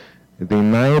game. They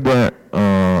neither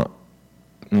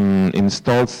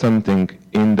installed something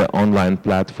in the online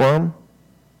platform.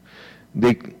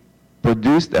 They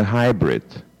produced a hybrid,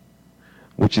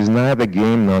 which is neither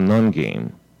game nor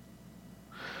non-game.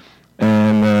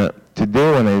 And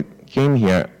today when I came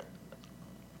here,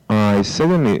 I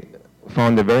suddenly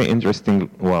found a very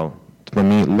interesting, well, for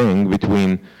me, link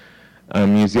between a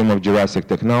Museum of Jurassic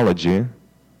Technology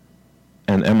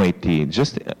and MIT,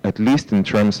 just at least in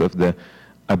terms of the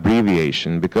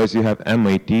abbreviation, because you have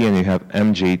MIT and you have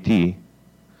MJT.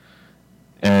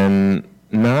 And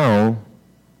now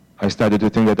I started to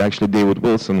think that actually David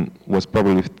Wilson was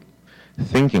probably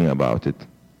thinking about it.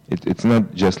 It's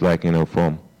not just like, you know,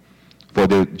 for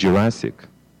the Jurassic.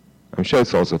 I'm sure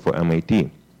it's also for MIT.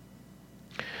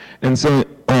 And so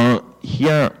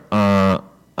here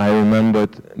I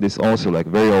remembered this also like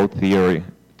very old theory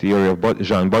of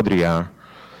Jean Baudrillard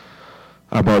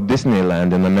about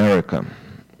Disneyland in America.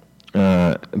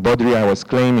 Baudrillard was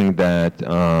claiming that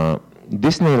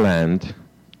Disneyland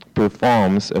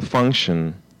performs a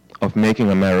function of making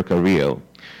America real,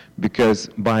 because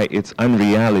by its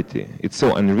unreality, it's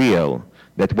so unreal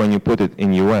that when you put it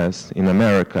in US, in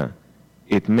America,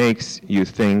 it makes you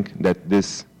think that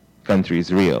this country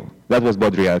is real. That was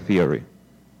Baudrillard's theory.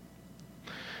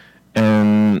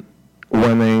 And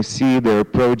when I see their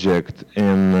project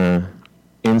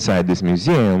inside this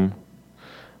museum,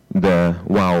 the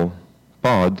WOW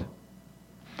Pod,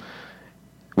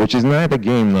 which is not a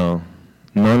game now,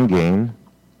 non-game,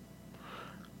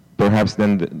 perhaps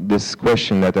then this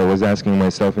question that I was asking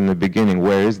myself in the beginning,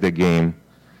 where is the game,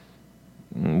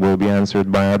 will be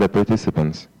answered by other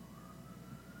participants.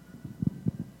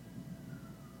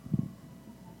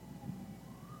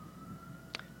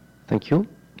 Thank you.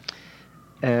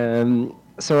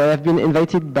 So I have been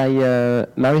invited by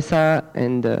Marisa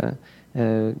and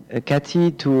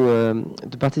Cathy to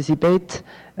participate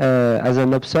as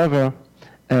an observer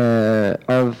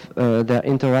of their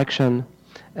interaction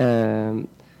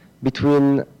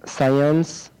between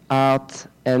science, art,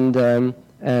 and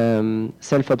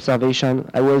self-observation.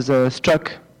 I was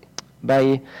struck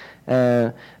by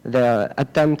their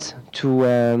attempt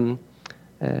to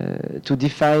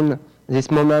define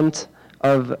this moment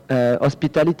of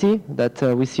hospitality that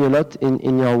we see a lot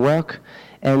in your work,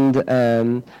 and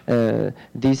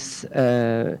this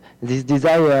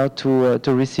desire to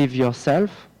receive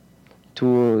yourself,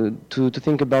 to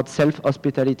think about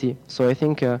self-hospitality. So I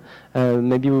think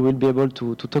maybe we will be able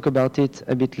to talk about it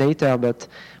a bit later, but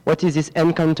what is this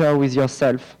encounter with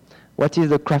yourself? What is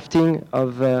the crafting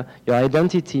of your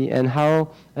identity, and how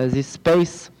this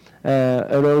space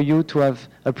allow you to have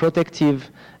a protective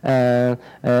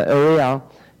area,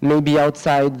 maybe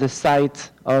outside the sight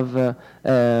of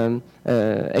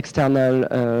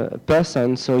external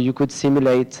person, so you could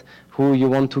simulate who you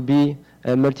want to be,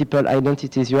 multiple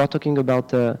identities. You are talking about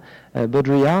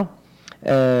Baudrillard.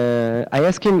 I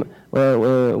asked him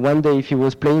one day if he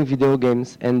was playing video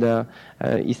games, and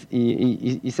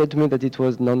he said to me that it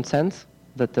was nonsense,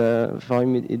 that for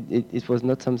him it was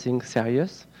not something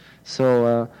serious.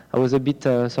 So I was a bit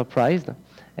surprised.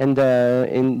 And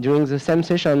during the same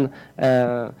session,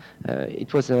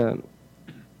 it was a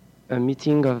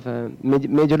meeting of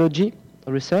mediology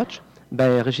research by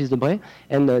Régis Debray,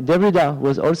 and Derrida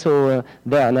was also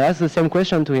there, and I asked the same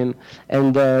question to him,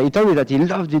 and he told me that he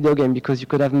loved video game because you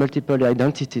could have multiple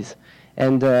identities.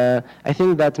 And I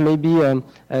think that maybe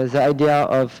the idea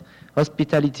of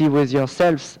hospitality with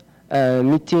yourselves,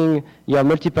 meeting your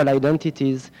multiple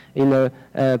identities in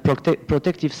a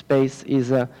protective space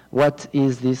is what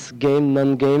is this game,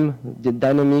 non-game, the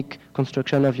dynamic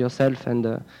construction of yourself, and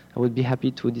I would be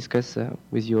happy to discuss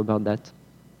with you about that.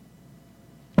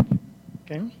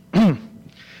 Okay.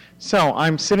 So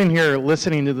I'm sitting here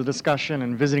listening to the discussion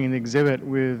and visiting the exhibit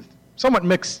with somewhat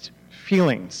mixed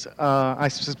feelings. I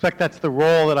suspect that's the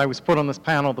role that I was put on this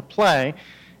panel to play,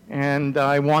 and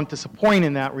I won't disappoint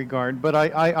in that regard, but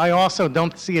I also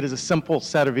don't see it as a simple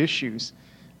set of issues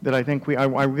that I think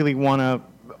I really want to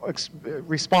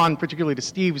respond particularly to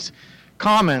Steve's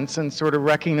comments and sort of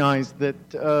recognize that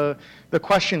the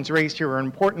questions raised here are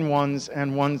important ones,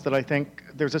 and ones that I think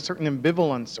there's a certain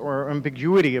ambivalence or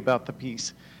ambiguity about the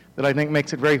piece that I think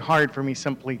makes it very hard for me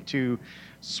simply to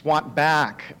swat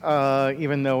back,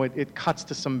 even though it cuts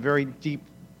to some very deep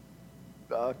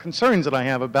concerns that I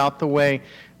have about the way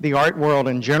the art world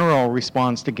in general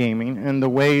responds to gaming, and the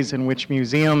ways in which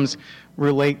museums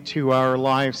relate to our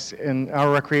lives and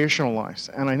our recreational lives.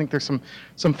 And I think there's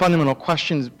some fundamental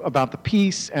questions about the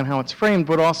piece and how it's framed,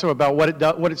 but also about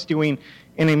what it's doing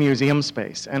in a museum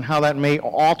space, and how that may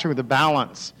alter the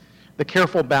balance, the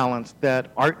careful balance that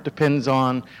art depends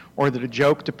on, or that a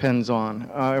joke depends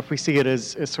on. If we see it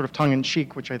as sort of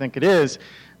tongue-in-cheek, which I think it is,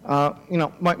 you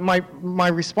know, my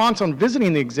response on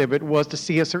visiting the exhibit was to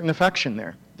see a certain affection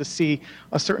there, to see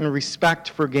a certain respect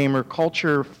for gamer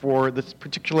culture, for the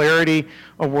particularity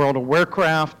of World of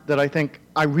Warcraft that I think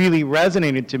really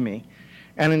resonated to me.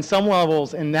 And in some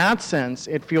levels, in that sense,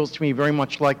 it feels to me very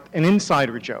much like an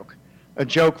insider joke, a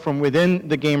joke from within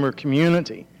the gamer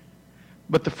community.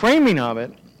 But the framing of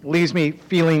it leaves me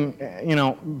feeling, you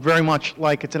know, very much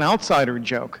like it's an outsider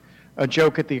joke, a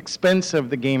joke at the expense of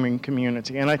the gaming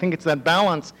community. And I think it's that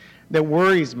balance that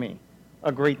worries me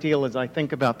a great deal as I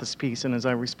think about this piece and as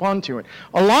I respond to it.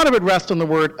 A lot of it rests on the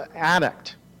word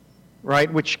addict,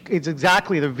 right, which is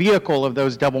exactly the vehicle of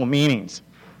those double meanings.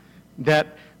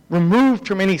 That removed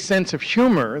from any sense of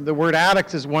humor, the word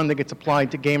addict is one that gets applied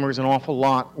to gamers an awful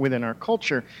lot within our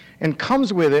culture, and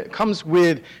comes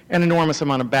with an enormous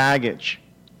amount of baggage.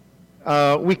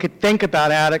 We could think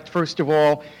about addict, first of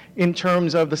all, in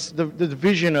terms of the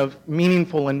division of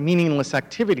meaningful and meaningless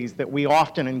activities that we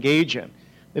often engage in.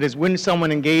 That is, when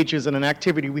someone engages in an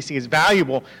activity we see as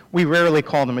valuable, we rarely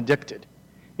call them addicted.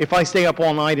 If I stay up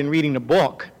all night and reading a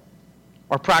book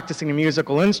or practicing a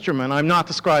musical instrument, I'm not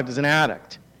described as an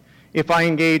addict. If I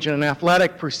engage in an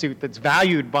athletic pursuit that's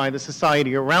valued by the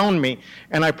society around me,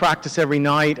 and I practice every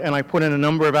night, and I put in a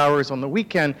number of hours on the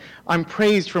weekend, I'm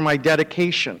praised for my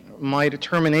dedication, my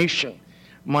determination,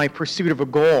 my pursuit of a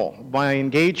goal, my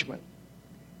engagement.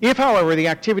 If, however, the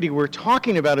activity we're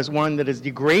talking about is one that is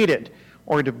degraded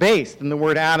or debased, then the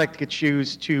word addict gets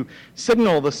used to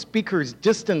signal the speaker's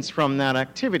distance from that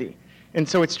activity. And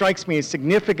so it strikes me as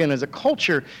significant as a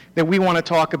culture that we want to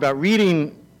talk about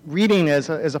reading as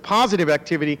a positive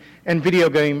activity and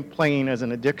video game playing as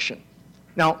an addiction.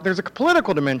 Now, there's a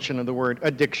political dimension of the word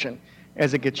addiction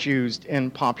as it gets used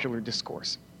in popular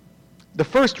discourse. The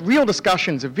first real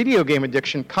discussions of video game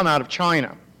addiction come out of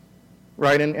China,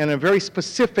 right, in a very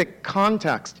specific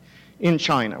context in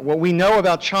China. What we know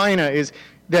about China is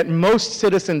that most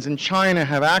citizens in China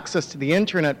have access to the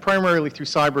internet primarily through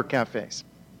cyber cafes.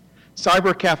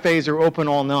 Cyber cafes are open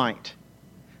all night.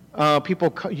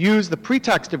 People use the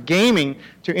pretext of gaming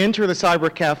to enter the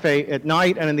cyber cafe at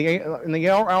night, and in the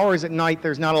hours at night,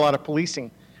 there's not a lot of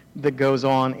policing that goes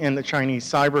on in the Chinese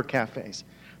cyber cafes.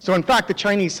 So in fact, the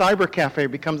Chinese cyber cafe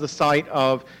becomes the site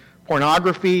of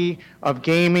pornography, of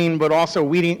gaming, but also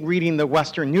reading the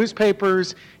Western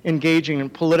newspapers, engaging in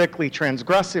politically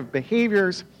transgressive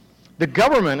behaviors. The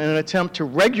government, in an attempt to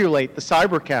regulate the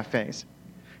cyber cafes,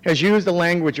 has used the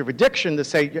language of addiction to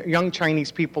say young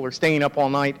Chinese people are staying up all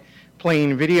night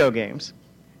playing video games.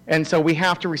 And so we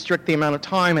have to restrict the amount of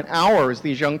time and hours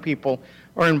these young people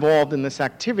are involved in this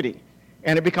activity.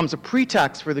 And it becomes a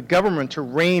pretext for the government to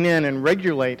rein in and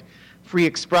regulate free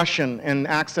expression and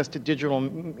access to digital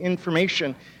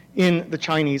information in the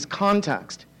Chinese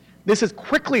context. This has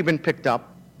quickly been picked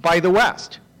up by the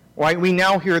West. Right? We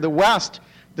now hear the West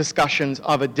discussions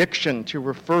of addiction to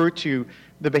refer to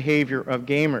the behavior of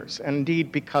gamers, and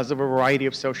indeed because of a variety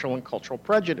of social and cultural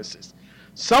prejudices,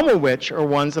 some of which are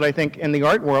ones that I think in the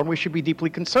art world we should be deeply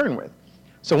concerned with.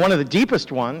 So one of the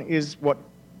deepest one is what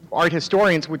art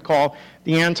historians would call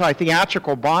the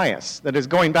anti-theatrical bias, that is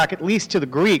going back at least to the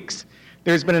Greeks.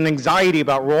 There's been an anxiety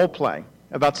about role play,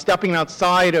 about stepping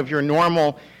outside of your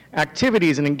normal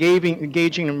activities and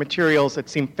engaging in materials that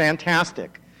seem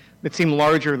fantastic, that seem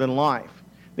larger than life.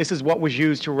 This is what was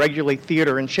used to regulate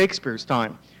theater in Shakespeare's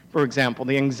time, for example.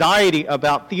 The anxiety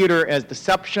about theater as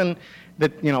deception,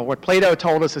 that, you know, what Plato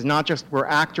told us is not just were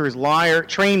actors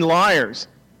trained liars,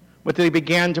 but they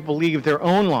began to believe their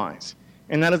own lies.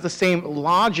 And that is the same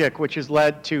logic which has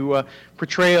led to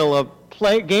portrayal of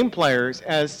game players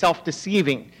as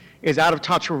self-deceiving, is out of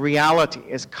touch with reality,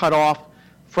 is cut off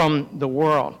from the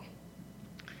world.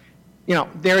 You know,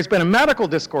 there's been a medical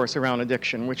discourse around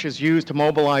addiction, which is used to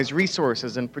mobilize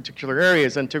resources in particular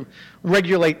areas and to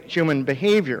regulate human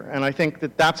behavior. And I think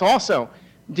that that's also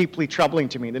deeply troubling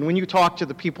to me. That when you talk to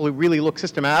the people who really look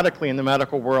systematically in the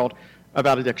medical world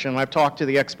about addiction, and I've talked to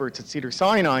the experts at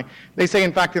Cedars-Sinai, they say,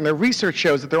 in fact, in their research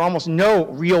shows that there are almost no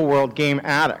real-world game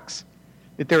addicts.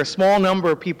 That there are a small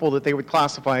number of people that they would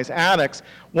classify as addicts.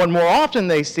 What more often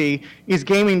they see is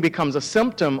gaming becomes a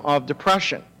symptom of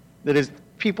depression. That is,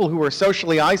 people who are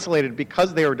socially isolated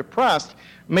because they are depressed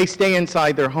may stay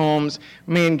inside their homes,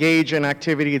 may engage in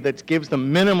activity that gives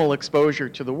them minimal exposure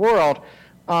to the world,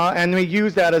 and may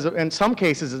use that as, in some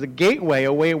cases, as a gateway,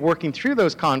 a way of working through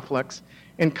those conflicts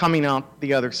and coming out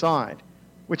the other side.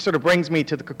 Which sort of brings me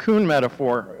to the cocoon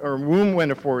metaphor, or womb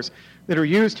metaphors that are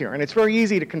used here. And it's very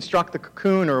easy to construct the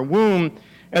cocoon or womb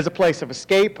as a place of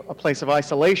escape, a place of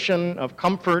isolation, of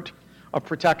comfort, of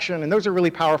protection, and those are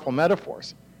really powerful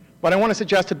metaphors. But I want to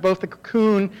suggest that both the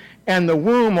cocoon and the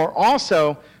womb are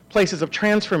also places of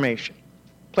transformation,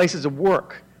 places of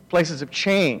work, places of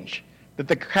change. That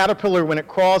the caterpillar, when it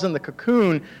crawls in the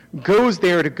cocoon, goes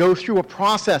there to go through a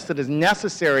process that is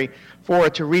necessary for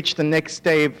it to reach the next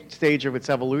stage of its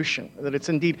evolution. That it's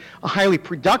indeed a highly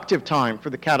productive time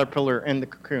for the caterpillar and the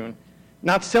cocoon.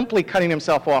 Not simply cutting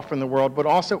himself off from the world, but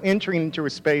also entering into a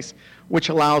space which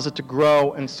allows it to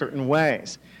grow in certain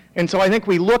ways. And so I think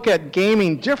we look at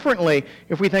gaming differently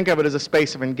if we think of it as a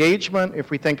space of engagement, if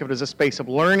we think of it as a space of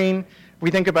learning, if we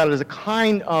think about it as a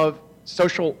kind of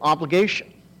social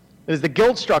obligation. As the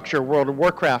guild structure of World of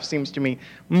Warcraft, seems to me,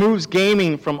 moves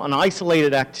gaming from an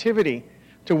isolated activity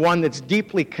to one that's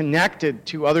deeply connected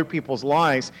to other people's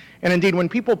lives. And indeed, when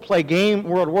people play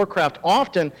World of Warcraft,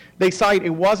 often they cite it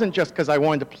wasn't just because I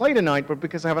wanted to play tonight, but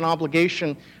because I have an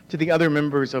obligation to the other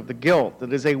members of the guild.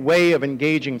 That is a way of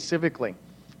engaging civically.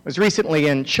 I was recently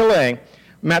in Chile,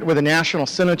 met with a national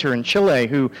senator in Chile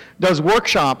who does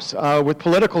workshops with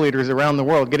political leaders around the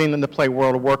world, getting them to play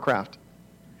World of Warcraft.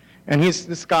 And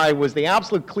this guy was the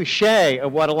absolute cliche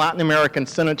of what a Latin American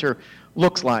senator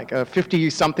looks like. A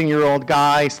 50-something-year-old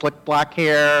guy, slick black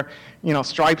hair, you know,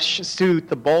 striped suit,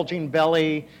 the bulging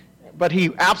belly. But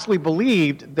he absolutely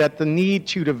believed that the need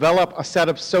to develop a set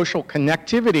of social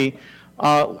connectivity,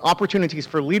 opportunities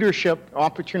for leadership,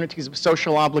 opportunities of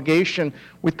social obligation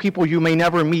with people you may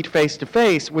never meet face to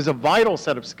face was a vital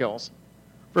set of skills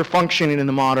for functioning in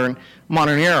the modern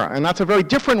era. And that's a very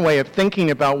different way of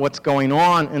thinking about what's going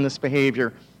on in this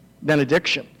behavior than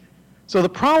addiction. So the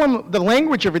problem, the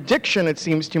language of addiction, it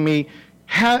seems to me,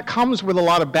 comes with a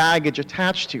lot of baggage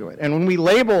attached to it. And when we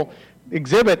label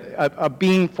exhibit a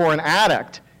being for an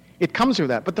addict, it comes with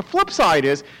that. But the flip side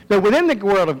is that within the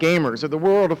world of gamers or the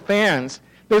world of fans,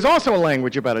 there's also a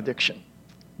language about addiction.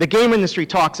 The game industry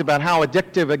talks about how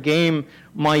addictive a game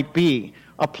might be.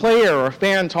 a player or a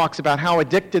fan talks about how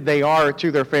addicted they are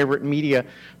to their favorite media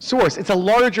source. It's a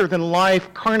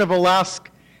larger-than-life, carnivalesque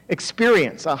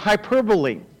experience, a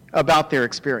hyperbole about their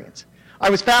experience. I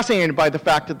was fascinated by the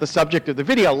fact that the subject of the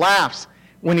video laughs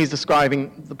when he's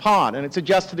describing the pod, and it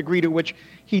suggests the degree to which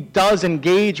he does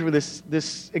engage with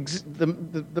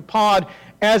the pod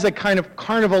as a kind of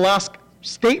carnivalesque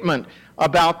statement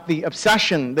about the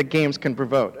obsession that games can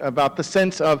provoke, about the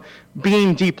sense of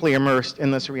being deeply immersed in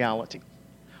this reality.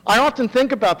 I often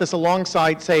think about this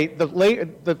alongside, say,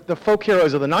 the folk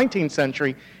heroes of the 19th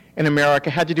century in America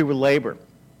had to do with labor,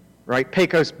 right?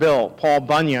 Pecos Bill, Paul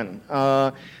Bunyan,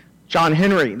 John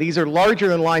Henry. These are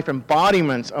larger-than-life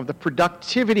embodiments of the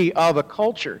productivity of a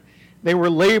culture. They were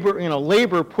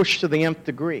labor pushed to the nth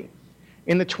degree.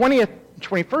 In the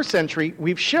 21st century,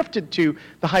 we've shifted to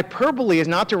the hyperbole is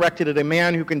not directed at a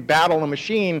man who can battle a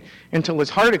machine until his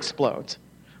heart explodes,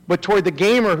 but toward the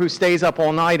gamer who stays up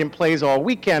all night and plays all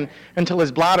weekend until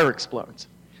his bladder explodes.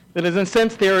 That is, in a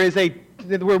sense,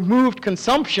 we're moved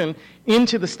consumption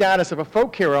into the status of a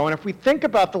folk hero. And if we think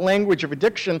about the language of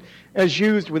addiction as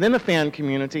used within the fan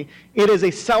community, it is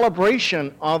a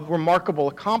celebration of remarkable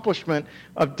accomplishment,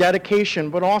 of dedication,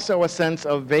 but also a sense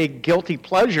of vague guilty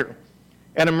pleasure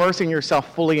and immersing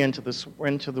yourself fully into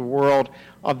the world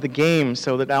of the game,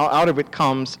 so that out of it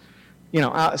comes,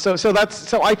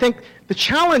 so I think the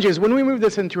challenge is when we move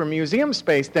this into a museum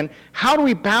space, then how do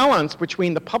we balance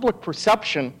between the public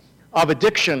perception of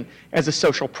addiction as a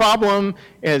social problem,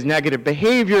 as negative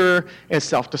behavior, as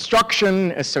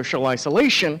self-destruction, as social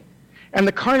isolation, and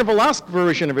the carnivalesque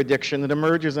version of addiction that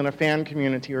emerges in a fan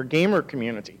community or gamer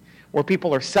community, where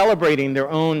people are celebrating their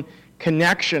own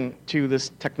connection to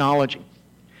this technology.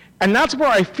 And that's where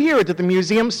I fear that the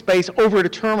museum space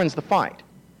over-determines the fight.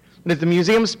 That the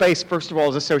museum space, first of all,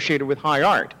 is associated with high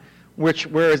art,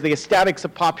 whereas the aesthetics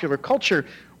of popular culture,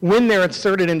 when they're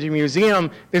inserted into a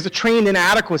museum, there's a trained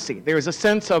inadequacy. There's a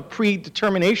sense of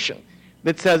predetermination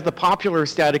that says the popular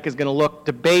aesthetic is going to look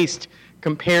debased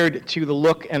compared to the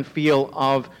look and feel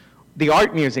of the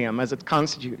art museum as it's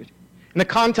constituted. In the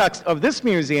context of this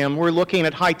museum, we're looking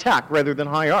at high tech rather than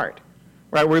high art.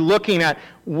 Right? We're looking at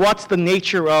what's the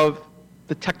nature of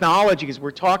the technologies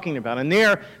we're talking about. And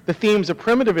there, the themes of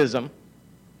primitivism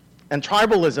and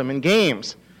tribalism in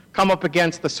games come up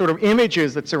against the sort of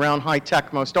images that surround high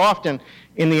tech most often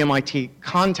in the MIT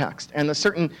context. And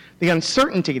the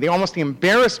uncertainty, almost the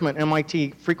embarrassment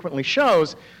MIT frequently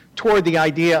shows toward the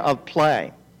idea of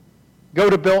play. Go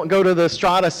to the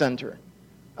Strata Center,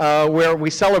 where we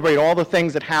celebrate all the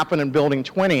things that happen in Building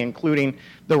 20, including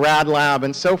the Rad Lab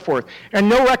and so forth. And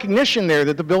no recognition there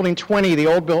that the Building 20,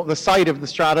 the site of the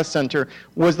Strata Center,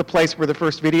 was the place where the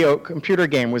first video computer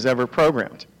game was ever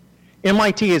programmed.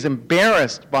 MIT is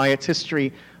embarrassed by its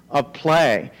history of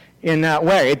play in that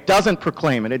way. It doesn't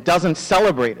proclaim it. It doesn't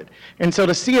celebrate it. And so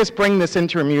to see us bring this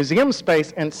into a museum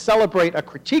space and celebrate a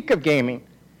critique of gaming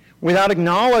without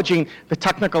acknowledging the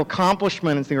technical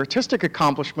accomplishments, the artistic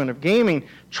accomplishment of gaming,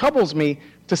 troubles me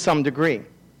to some degree.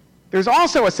 There's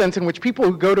also a sense in which people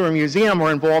who go to a museum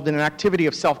are involved in an activity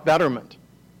of self-betterment,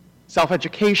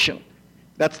 self-education.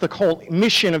 That's the whole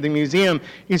mission of the museum,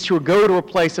 is to go to a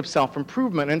place of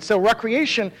self-improvement. And so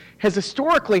recreation has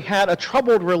historically had a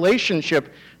troubled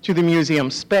relationship to the museum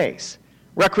space.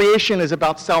 Recreation is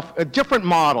about a different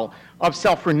model of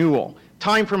self-renewal.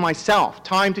 Time for myself,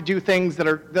 time to do things that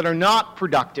are not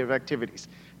productive activities,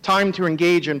 time to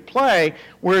engage in play,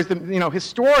 whereas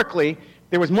historically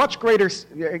there was much greater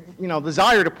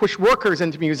desire to push workers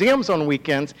into museums on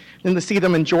weekends than to see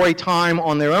them enjoy time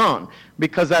on their own,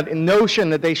 because that notion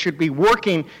that they should be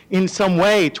working in some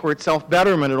way toward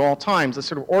self-betterment at all times, a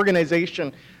sort of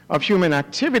organization of human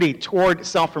activity toward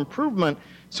self-improvement,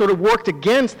 sort of worked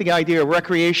against the idea of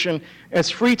recreation as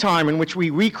free time in which we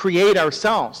recreate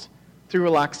ourselves through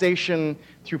relaxation,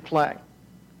 through play.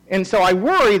 And so I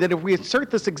worry that if we insert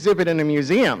this exhibit in a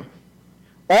museum,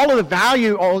 all of the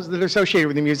value that are associated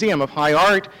with the museum of high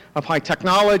art, of high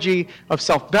technology, of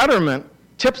self-betterment,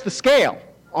 tips the scale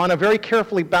on a very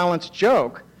carefully balanced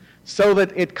joke, so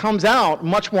that it comes out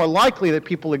much more likely that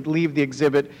people leave the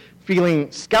exhibit feeling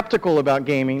skeptical about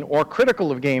gaming or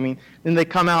critical of gaming than they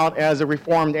come out as a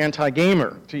reformed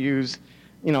anti-gamer, to use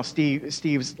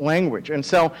Steve's language. And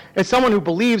so, as someone who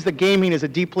believes that gaming is a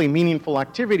deeply meaningful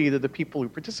activity to the people who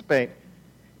participate,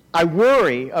 I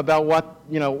worry about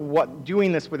what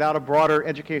doing this without a broader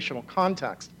educational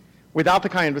context, without the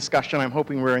kind of discussion I'm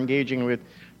hoping we're engaging with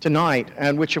tonight,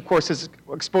 and which, of course, is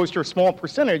exposed to a small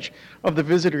percentage of the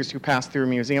visitors who pass through a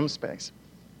museum space.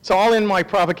 So I'll end my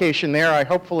provocation there. I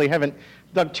hopefully haven't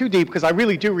dug too deep, because I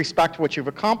really do respect what you've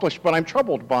accomplished, but I'm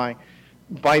troubled by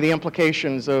by the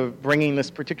implications of bringing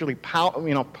this particularly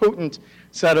potent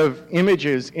set of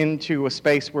images into a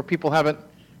space where people haven't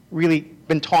really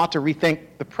been taught to rethink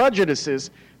the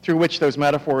prejudices through which those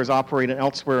metaphors operate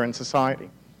elsewhere in society.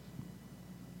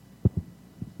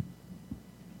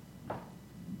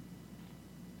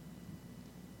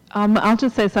 I'll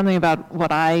just say something about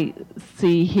what I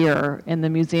see here in the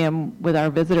museum with our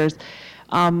visitors.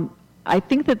 I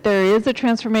think that there is a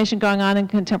transformation going on in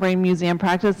contemporary museum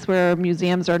practice where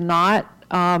museums are not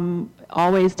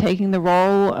always taking the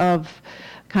role of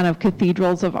kind of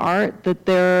cathedrals of art,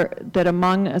 that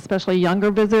among especially younger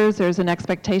visitors, there's an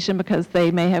expectation because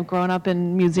they may have grown up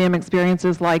in museum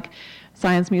experiences like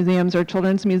science museums or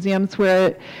children's museums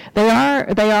where they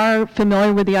are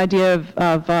familiar with the idea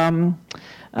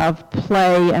of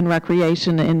play and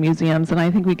recreation in museums, and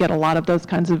I think we get a lot of those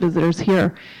kinds of visitors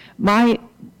here. My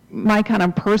kind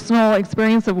of personal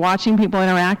experience of watching people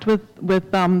interact with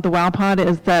the WoW Pod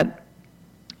is that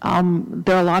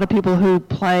there are a lot of people who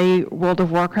play World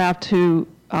of Warcraft who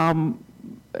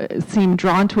seem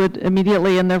drawn to it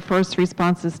immediately, and their first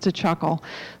response is to chuckle.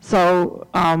 So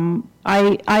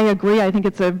I agree. I think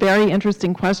it's a very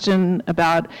interesting question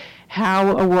about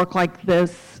how a work like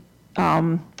this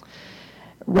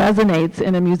resonates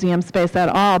in a museum space at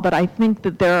all, but I think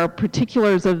that there are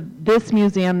particulars of this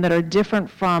museum that are different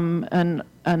from an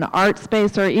art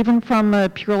space or even from a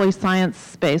purely science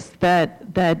space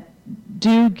that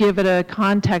do give it a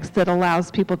context that allows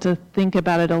people to think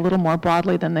about it a little more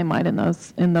broadly than they might in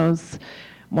those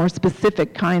more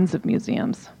specific kinds of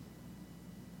museums.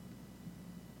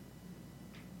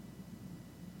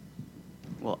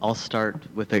 Well, I'll start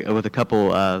with a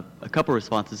couple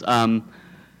responses.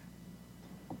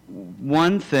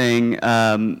 One thing,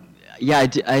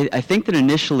 I think that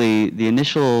initially the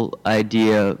initial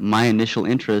idea, my initial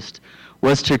interest,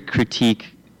 was to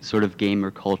critique sort of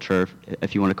gamer culture,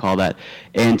 if you want to call that,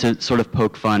 and to sort of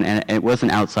poke fun, and it was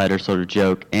an outsider sort of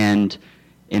joke. And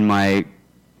in my,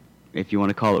 if you want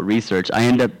to call it research, I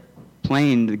ended up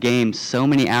playing the game so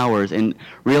many hours and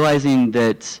realizing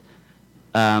that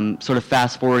sort of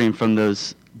fast forwarding from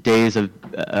those days of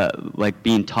like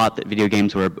being taught that video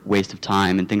games were a waste of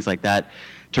time and things like that,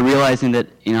 to realizing that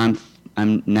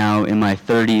I'm now in my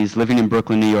 30s, living in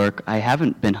Brooklyn, New York. I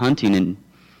haven't been hunting in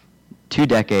 2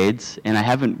 decades, and I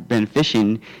haven't been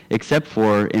fishing except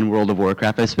for in World of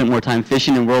Warcraft. I spent more time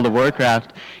fishing in World of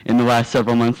Warcraft in the last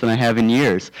several months than I have in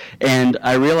years. And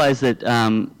I realized that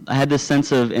I had this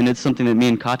sense of, and it's something that me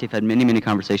and Kati have had many, many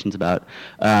conversations about,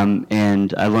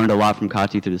 and I learned a lot from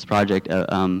Kati through this project,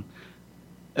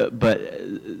 but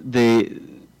the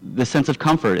sense of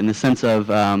comfort and the sense of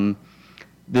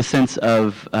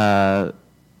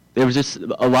there was just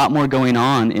a lot more going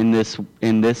on in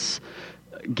this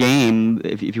game,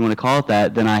 if you want to call it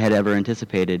that, than I had ever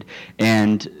anticipated.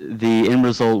 And the end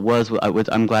result was,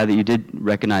 I'm glad that you did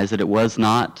recognize that it was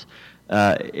not,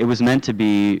 it was meant to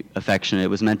be affectionate, it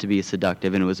was meant to be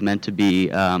seductive, and it was meant to be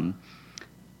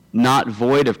not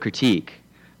void of critique,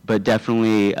 but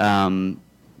definitely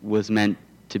was meant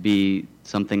to be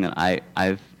something that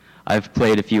I've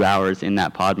played a few hours in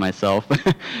that pod myself,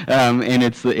 and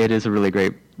it is a really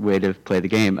great way to play the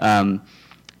game.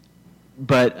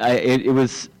 But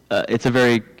it's a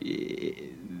very,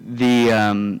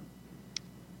 the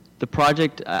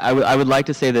project, I would like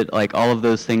to say that like all of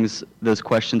those things, those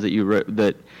questions that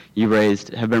you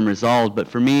raised have been resolved, but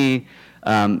for me,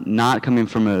 not coming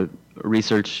from a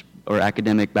research or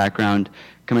academic background,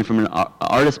 coming from an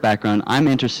artist background, I'm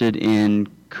interested in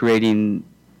creating,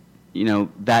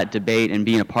 that debate and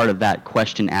being a part of that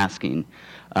question asking.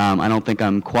 I don't think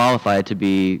I'm qualified to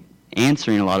be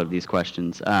answering a lot of these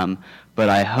questions, but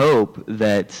I hope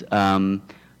that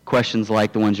questions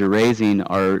like the ones you're raising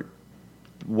are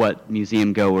what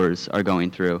museum goers are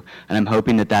going through. And I'm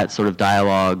hoping that sort of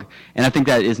dialogue, and I think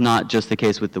that is not just the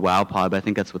case with the WoW Pod, but I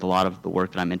think that's with a lot of the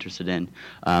work that I'm interested in.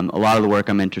 A lot of the work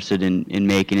I'm interested in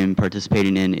making and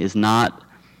participating in is not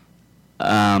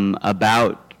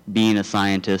about being a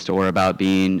scientist or about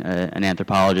being an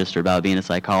anthropologist or about being a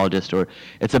psychologist, or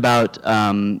it's about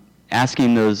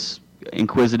asking those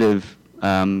inquisitive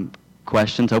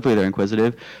questions, hopefully they're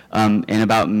inquisitive, and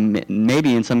about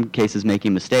maybe in some cases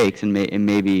making mistakes and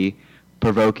maybe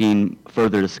provoking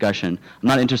further discussion. I'm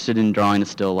not interested in drawing a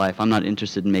still life. I'm not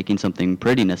interested in making something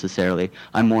pretty necessarily.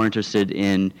 I'm more interested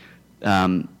in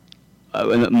my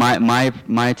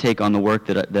take on the work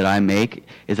that I make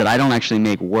is that I don't actually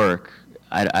make work.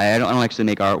 I don't actually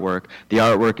make artwork. The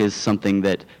artwork is something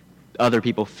that other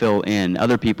people fill in.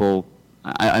 Other people.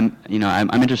 I'm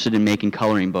interested in making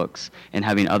coloring books and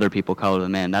having other people color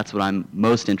them in. That's what I'm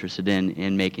most interested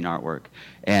in making artwork.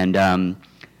 And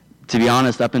to be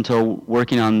honest, up until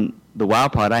working on the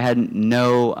WoWPod, I had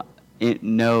never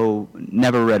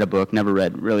read a book,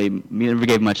 never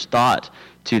gave much thought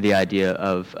to the idea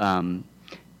of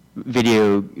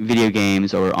video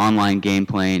games or online game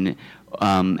playing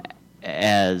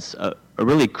as a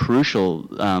really crucial,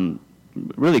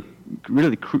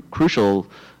 crucial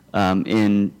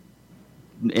in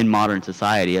modern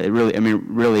society.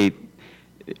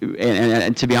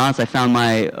 And to be honest, I found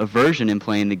my aversion in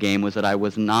playing the game was that I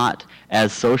was not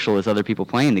as social as other people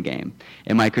playing the game.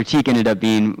 And my critique ended up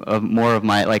being more of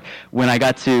my, like, when I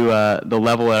got to the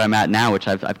level that I'm at now, which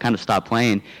I've kind of stopped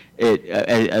playing,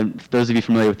 those of you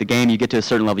familiar with the game, you get to a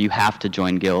certain level, you have to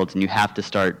join guilds, and you have to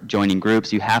start joining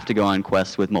groups, you have to go on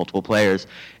quests with multiple players,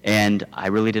 and I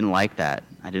really didn't like that.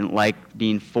 I didn't like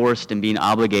being forced and being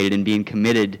obligated and being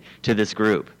committed to this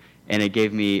group, and it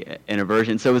gave me an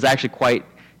aversion. So it was actually quite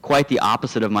the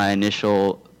opposite of my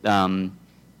initial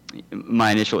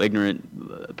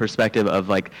ignorant perspective of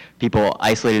like people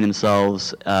isolating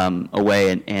themselves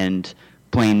away and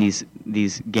playing these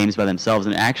games by themselves.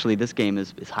 And actually, this game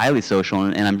is highly social,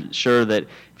 and I'm sure that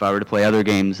if I were to play other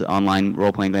games, online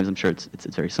role-playing games, I'm sure it's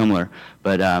very similar.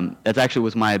 But that actually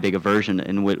was my big aversion,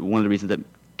 and one of the reasons that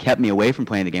kept me away from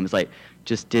playing the game is I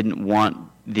just didn't want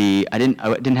I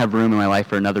didn't have room in my life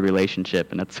for another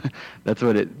relationship, and that's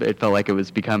what it felt like it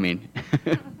was becoming.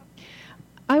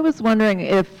 I was wondering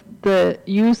if the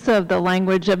use of the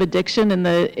language of addiction in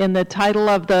the title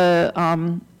of the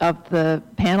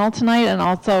panel tonight, and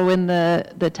also in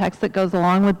the text that goes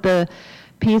along with the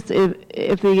piece,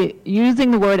 if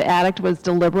using the word addict was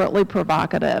deliberately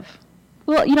provocative.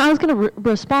 Well, I was going to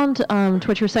respond to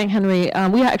what you were saying, Henry.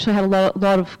 We actually had a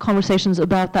lot of conversations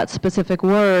about that specific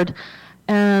word,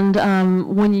 and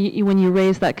when you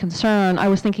raised that concern, I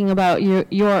was thinking about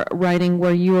your writing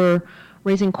where you were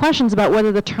raising questions about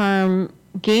whether the term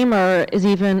gamer is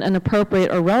even an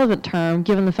appropriate or relevant term,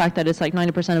 given the fact that it's like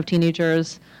 90% of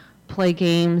teenagers play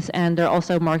games, and they're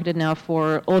also marketed now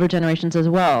for older generations as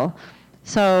well.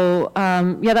 So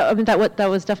that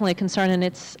was definitely a concern, and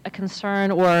it's a concern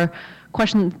or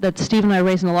question that Steve and I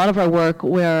raise in a lot of our work,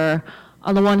 where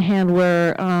on the one hand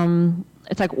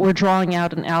it's like we're drawing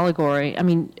out an allegory. I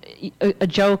mean, a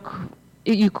joke,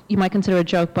 you might consider a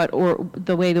joke, or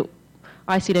the way that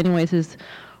I see it anyways is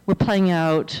we're playing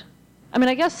out. I mean,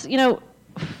 I guess,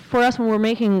 for us when we're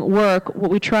making work,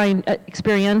 what we try and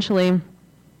experientially,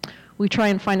 we try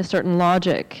and find a certain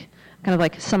logic, kind of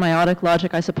like semiotic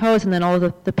logic, I suppose, and then all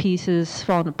of the pieces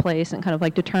fall into place and kind of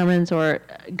like determines or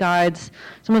guides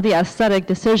some of the aesthetic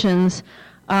decisions.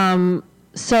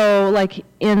 So like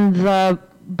in the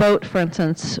boat, for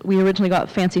instance, we originally got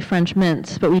fancy French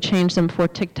mints, but we changed them for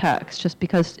Tic Tacs just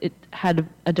because it had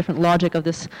a different logic of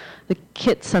the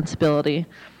kit sensibility.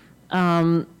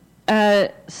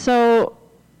 So,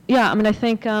 yeah, I mean, I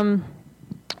think, and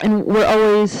we're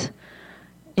always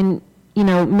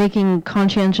making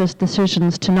conscientious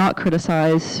decisions to not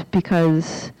criticize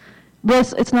because, well,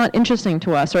 it's not interesting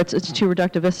to us, or it's too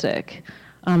reductivistic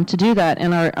to do that.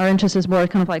 And our interest is more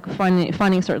kind of like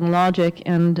finding a certain logic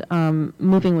and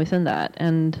moving within that.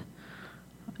 And,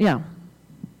 yeah.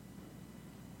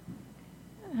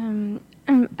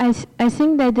 I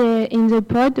think that in the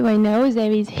pod right now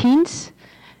there is hints.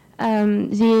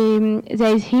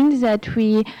 There is hints that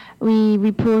we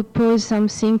propose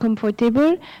something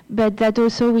comfortable, but that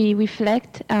also we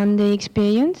reflect on the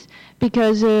experience,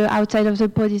 because outside of the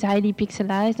pod is highly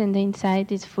pixelized and the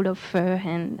inside is full of fur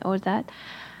and all that.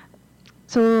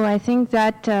 So I think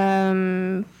that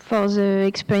for the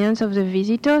experience of the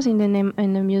visitors in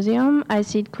the museum, I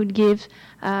see it could give,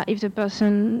 if the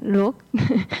person looked,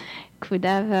 could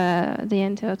have the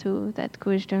answer to that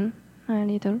question a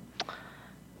little.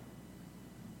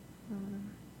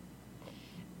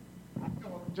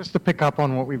 Just to pick up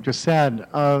on what we've just said,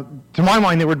 to my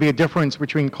mind, there would be a difference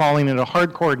between calling it a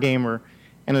hardcore gamer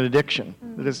and an addiction.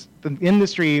 That is, the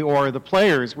industry or the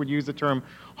players would use the term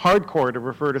hardcore to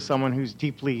refer to someone who's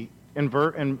deeply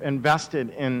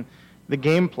invested in the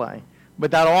gameplay.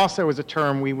 But that also is a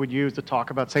term we would use to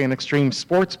talk about, say, an extreme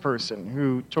sports person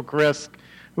who took risk,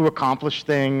 who accomplished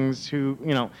things, who,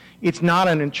 it's not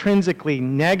an intrinsically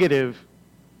negative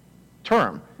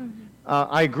term.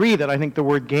 I agree that I think the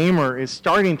word gamer is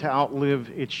starting to outlive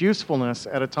its usefulness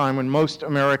at a time when most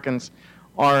Americans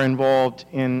of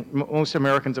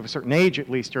a certain age at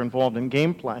least are involved in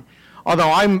gameplay. Although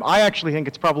I actually think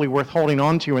it's probably worth holding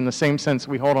on to in the same sense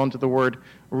we hold on to the word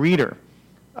reader,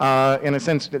 in a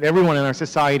sense that everyone in our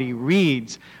society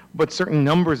reads, but certain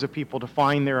numbers of people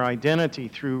define their identity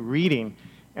through reading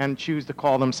and choose to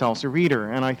call themselves a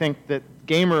reader. And I think that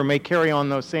gamer may carry on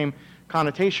those same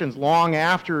connotations long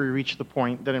after we reach the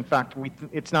point that, in fact,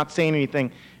 it's not saying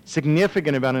anything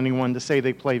significant about anyone to say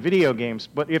they play video games.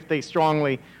 But if they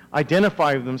strongly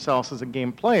identify themselves as a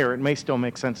game player, it may still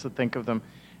make sense to think of them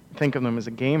as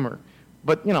a gamer.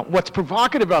 But what's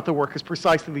provocative about the work is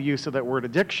precisely the use of that word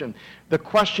addiction. The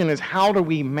question is, how do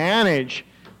we manage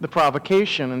the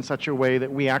provocation in such a way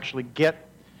that we actually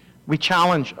we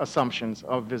challenge assumptions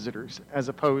of visitors as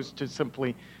opposed to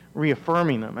simply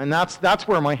reaffirming them. And that's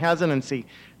where my hesitancy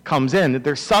comes in, that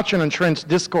there's such an entrenched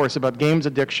discourse about games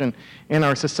addiction in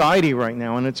our society right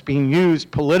now, and it's being used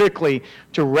politically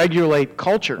to regulate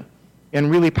culture in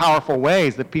really powerful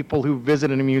ways that people who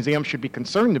visit a museum should be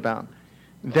concerned about.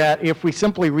 That if we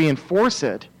simply reinforce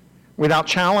it without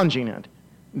challenging it,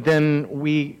 then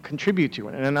we contribute to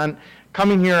it. And I'm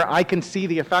coming here, I can see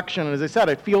the affection, and as I said,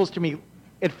 it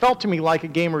felt to me like a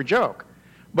gamer joke.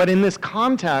 But in this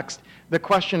context, the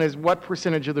question is, what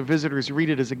percentage of the visitors read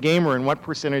it as a gamer, and what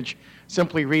percentage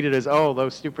simply read it as, oh,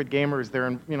 those stupid gamers,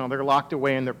 they're locked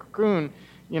away in their cocoon,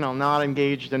 not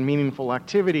engaged in meaningful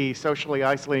activity, socially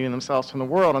isolating themselves from the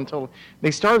world until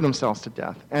they starve themselves to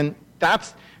death. And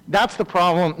that's the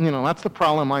problem. That's the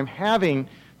problem I'm having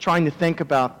trying to think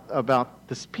about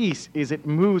this piece. Is it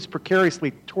moves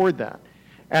precariously toward that,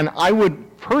 and I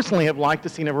would personally have liked to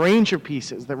see a range of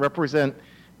pieces that represent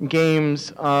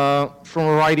games from a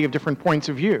variety of different points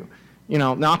of view.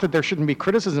 Not that there shouldn't be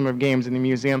criticism of games in the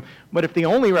museum, but if the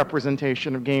only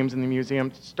representation of games in the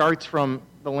museum starts from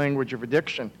the language of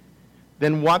addiction,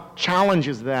 then what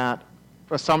challenges that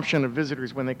assumption of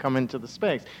visitors when they come into the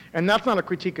space? And that's not a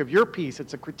critique of your piece,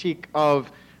 it's a critique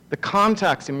of the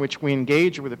context in which we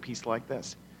engage with a piece like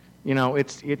this.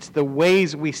 It's the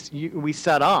ways we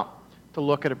set up to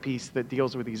look at a piece that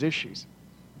deals with these issues.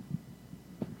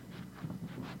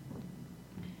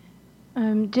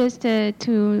 Just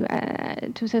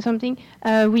to say something,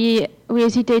 we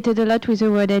hesitated a lot with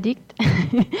the word addict.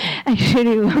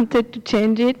 Actually, we wanted to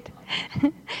change it,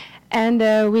 and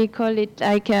we call it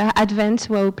like advanced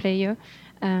WoW player,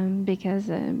 because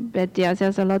but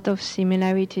there's a lot of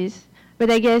similarities.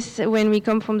 But I guess when we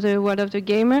come from the world of the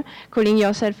gamer, calling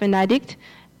yourself an addict,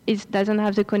 it doesn't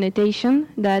have the connotation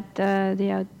that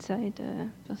the outside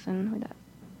person would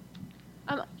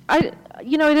have.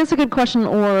 It is a good question,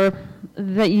 or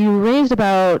that you raised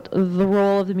about the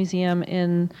role of the museum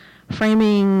in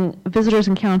framing visitors'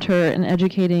 encounter and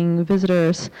educating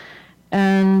visitors.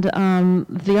 And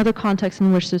the other context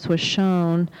in which this was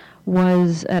shown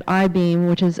was at iBeam,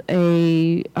 which is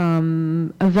a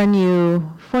venue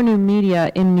for new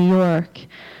media in New York.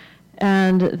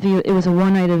 And it was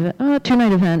a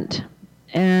two-night event.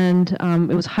 And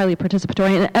it was highly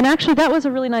participatory. And actually, that was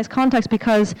a really nice context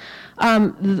because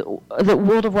the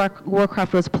World of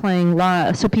Warcraft was playing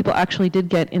live, so people actually did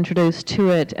get introduced to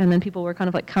it, and then people were kind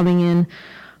of like coming in,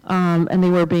 and they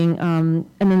were being, and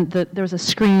then there was a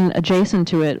screen adjacent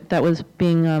to it that was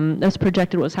being, that was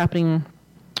projected what was happening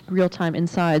real time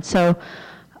inside. So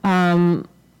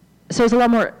it was a lot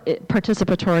more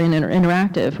participatory and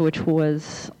interactive, which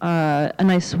was a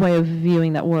nice way of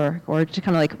viewing that work, or just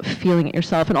kind of like feeling it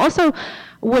yourself. And also,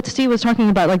 what Steve was talking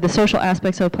about, like the social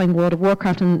aspects of playing World of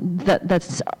Warcraft, and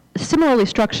that's similarly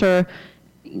structured.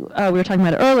 We were talking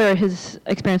about it earlier, his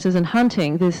experiences in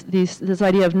hunting, this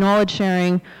idea of knowledge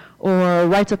sharing or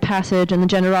rites of passage, and the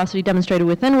generosity demonstrated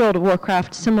within World of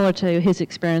Warcraft, similar to his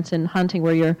experience in hunting,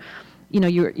 where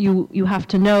you have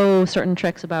to know certain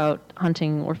tricks about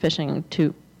hunting or fishing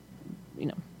to,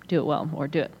 do it well or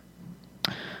do it.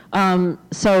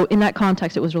 So in that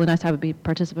context, it was really nice to have it be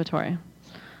participatory.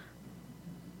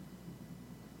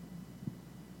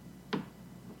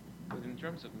 But in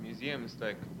terms of museums,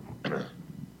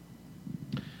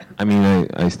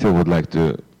 I still would like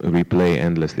to replay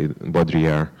endlessly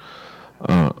Baudrillard.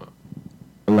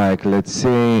 Let's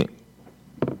say,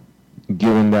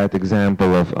 given that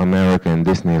example of American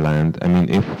Disneyland,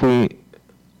 if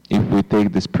we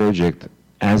take this project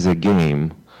as a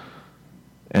game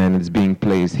and it's being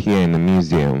placed here in the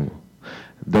museum,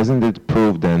 doesn't it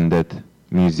prove then that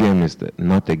museum is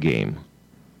not a game?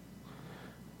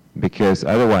 Because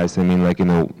otherwise,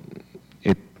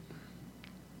 it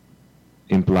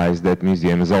implies that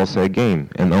museum is also a game,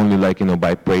 and only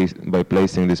by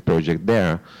placing this project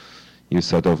there, you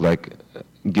sort of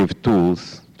give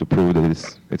tools to prove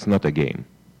that it's not a game.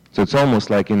 So it's almost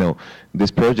like,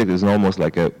 this project is almost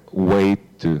like a way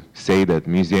to say that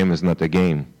museum is not a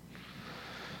game.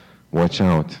 Watch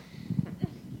out.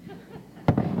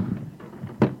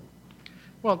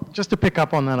 Well, just to pick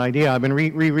up on that idea, I've been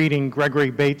rereading Gregory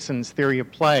Bateson's Theory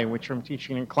of Play, which I'm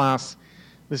teaching in class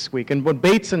this week. And what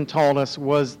Bateson told us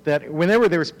was that whenever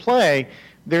there's play,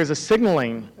 there's a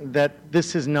signaling that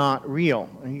this is not real.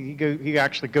 He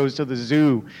actually goes to the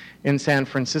zoo in San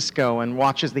Francisco and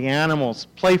watches the animals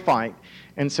play fight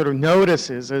and sort of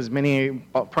notices, as many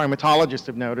primatologists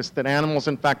have noticed, that animals,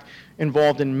 in fact,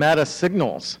 involved in meta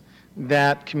signals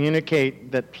that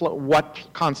communicate that what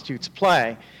constitutes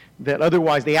play, that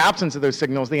otherwise the absence of those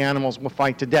signals, the animals will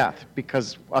fight to death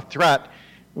because a threat,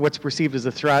 what's perceived as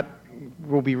a threat,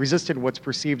 will be resisted. What's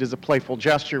perceived as a playful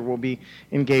gesture will be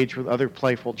engaged with other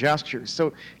playful gestures.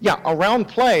 So yeah, around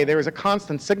play, there is a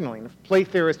constant signaling. If play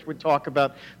theorists would talk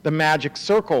about the magic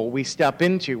circle we step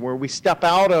into, where we step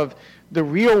out of the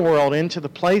real world into the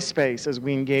play space as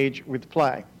we engage with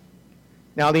play.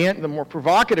 Now, the more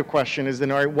provocative question is then,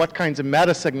 all right, what kinds of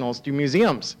meta signals do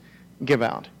museums give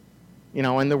out? You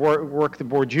know, and the work that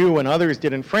Bourdieu and others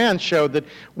did in France showed that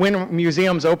when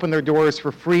museums open their doors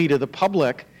for free to the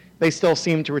public, they still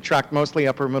seem to attract mostly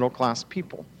upper middle class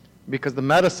people, because the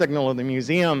meta signal of the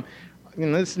museum, you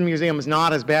know, this museum is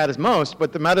not as bad as most,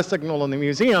 but the meta signal in the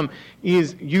museum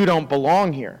is you don't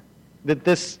belong here. That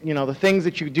this, you know, the things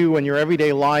that you do in your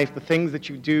everyday life, the things that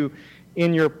you do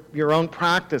in your own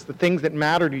practice, the things that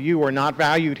matter to you are not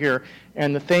valued here,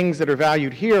 and the things that are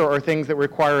valued here are things that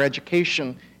require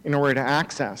education in order to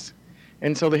access.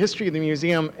 And so the history of the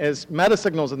museum as meta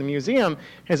signals of the museum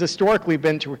has historically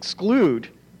been to exclude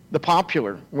the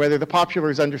popular, whether the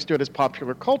popular is understood as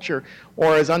popular culture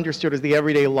or is understood as the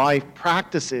everyday life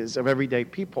practices of everyday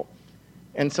people.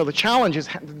 And so the challenge is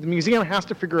the museum has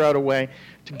to figure out a way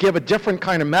to give a different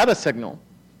kind of meta signal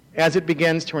as it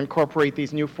begins to incorporate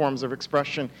these new forms of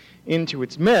expression into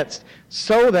its midst,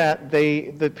 so that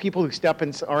the people who step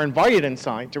in are invited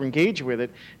inside to engage with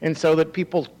it, and so that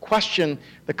people question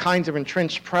the kinds of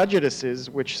entrenched prejudices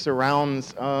which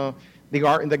surrounds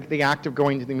the act of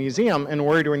going to the museum in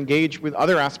order to engage with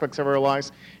other aspects of our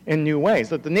lives in new ways.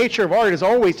 That the nature of art is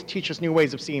always to teach us new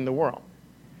ways of seeing the world.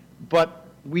 But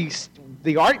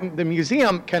the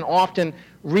museum can often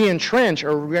re-entrench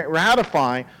or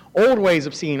ratify old ways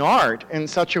of seeing art in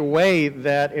such a way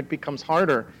that it becomes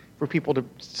harder for people to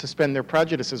suspend their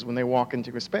prejudices when they walk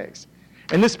into a space.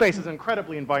 And this space is an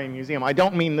incredibly inviting museum. I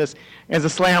don't mean this as a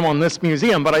slam on this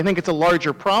museum, but I think it's a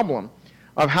larger problem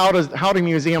of how do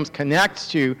museums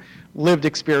connect to lived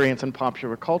experience and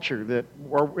popular culture that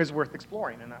is worth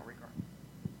exploring in that regard.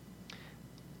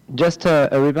 Just a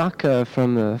remark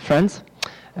from France.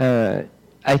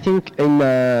 I think,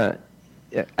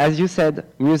 as you said,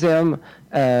 museums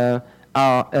are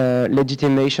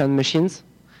legitimation machines,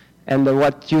 and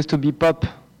what used to be pop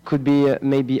could be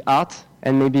maybe art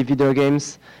and maybe video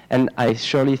games, and I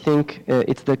surely think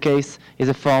it's the case, is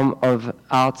a form of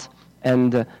art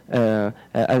and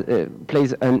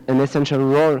plays an essential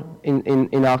role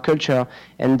in our culture.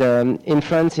 And in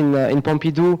France, in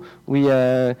Pompidou,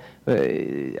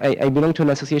 I belong to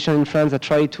an association in France that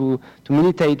try to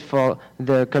militate for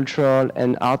the cultural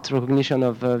and art recognition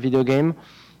of video game.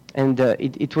 And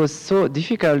it was so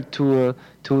difficult to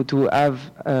have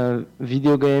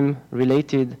video game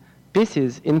related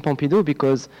pieces in Pompidou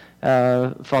because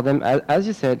for them, as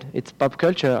you said, it's pop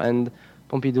culture, and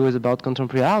Pompidou is about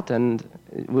contemporary art, and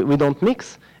we don't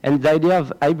mix. And the idea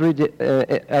of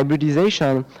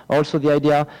hybridization, also the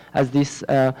idea as this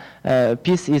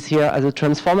piece is here as a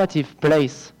transformative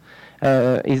place,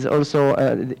 is also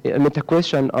a meta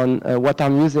question on what are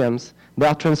museums. They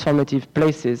are transformative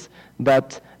places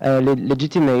that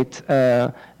legitimate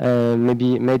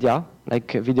maybe media,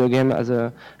 like a video game as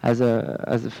a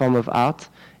form of art,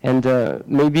 and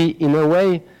maybe in a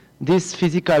way this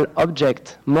physical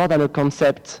object, more than a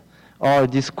concept or a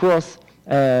discourse,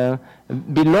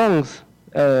 belongs,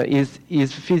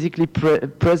 is physically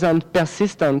present,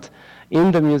 persistent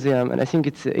in the museum. And I think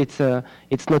it's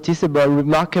noticeable,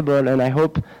 remarkable, and I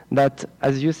hope that,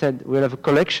 as you said, we'll have a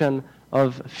collection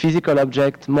of physical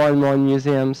objects more and more in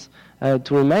museums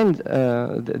to remind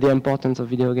the importance of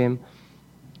video game.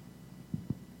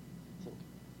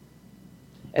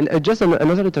 And just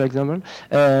another little example,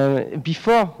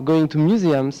 before going to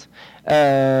museums,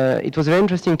 it was very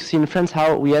interesting to see in France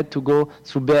how we had to go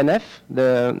through BNF,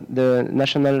 the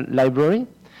National Library,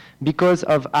 because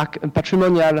of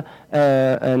patrimonial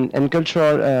and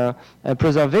cultural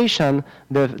preservation.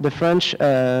 The French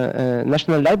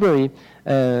National Library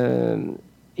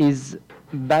is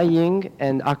buying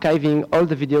and archiving all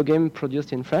the video games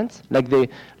produced in France, like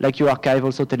you archive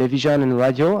also television and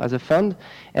radio as a fund,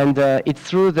 and it's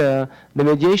through the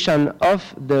mediation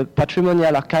of the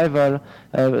patrimonial archival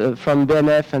from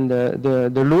BNF and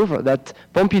the Louvre that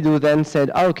Pompidou then said,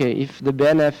 okay, if the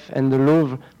BNF and the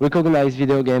Louvre recognize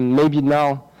video game, maybe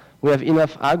now we have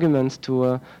enough arguments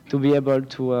to be able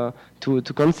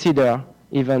to consider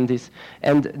even this.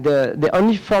 And the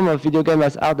only form of video game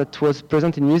as art that was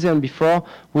present in museum before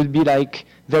would be like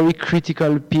very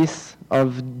critical piece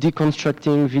of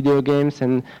deconstructing video games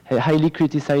and highly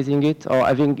criticizing it, or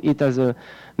having it as a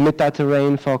meta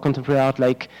terrain for contemporary art,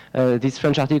 like this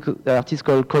French artist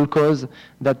called Colcoz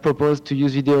that proposed to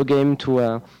use video game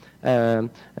to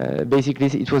basically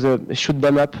it was a shoot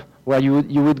them up, where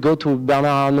you would go to Bernard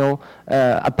Arnault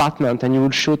apartment and you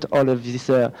would shoot all of these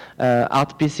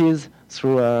art pieces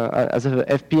through as a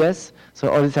FPS. So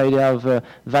all this idea of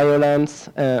violence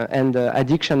and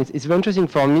addiction, it's very interesting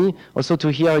for me also to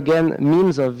hear again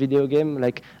memes of video game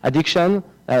like addiction,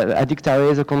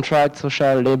 addictare, the contract,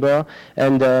 social labor,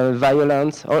 and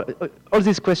violence. All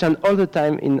these questions all the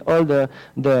time in all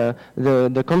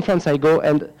the conference I go,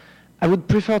 and I would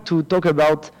prefer to talk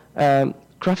about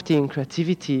crafting,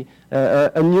 creativity,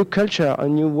 a new culture, a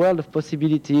new world of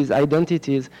possibilities,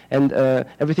 identities, and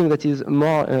everything that is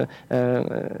more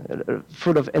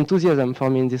full of enthusiasm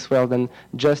for me in this world than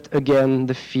just, again,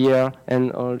 the fear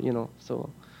and all, So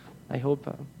I hope...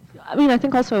 I mean, I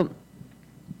think also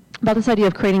about this idea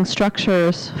of creating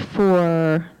structures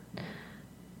for...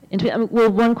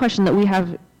 one question that we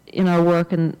have in our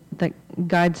work and that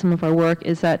guides some of our work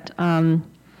is that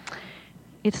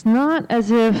it's not as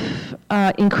if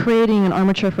in creating an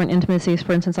armature for an intimacy,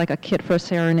 for instance, like a kit for a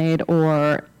serenade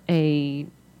or a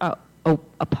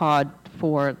pod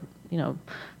for the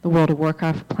World of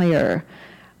Warcraft player.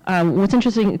 What's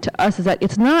interesting to us is that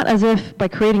it's not as if by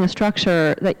creating a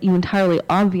structure that you entirely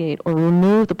obviate or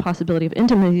remove the possibility of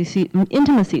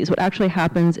intimacies. What actually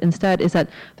happens instead is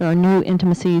that there are new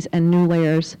intimacies and new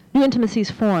layers, new intimacies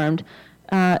formed,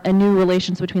 and new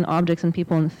relations between objects and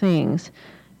people and things,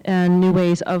 and new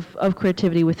ways of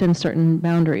creativity within certain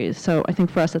boundaries. So I think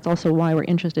for us, that's also why we're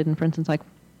interested in, for instance, like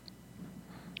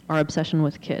our obsession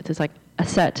with kits. It's like a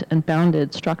set and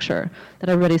bounded structure that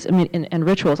everybody's, and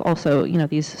rituals also,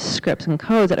 these scripts and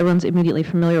codes that everyone's immediately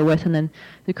familiar with, and then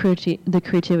the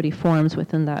creativity forms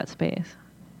within that space.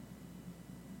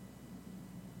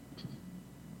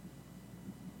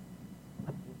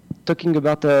 Talking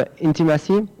about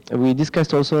intimacy, we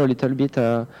discussed also a little bit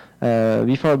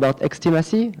before about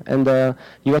extimacy, and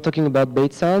you were talking about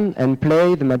Bateson and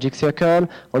play, the magic circle,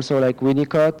 also like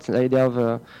Winnicott, the idea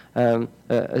of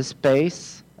a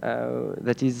space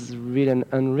that is real and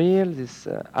unreal, this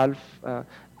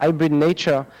hybrid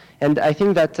nature. And I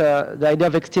think that the idea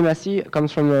of extimacy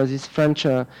comes from this French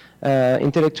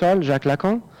intellectual, Jacques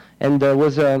Lacan, and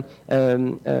was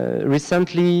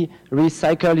recently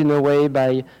recycled in a way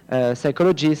by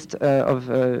psychologists of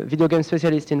video game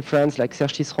specialists in France, like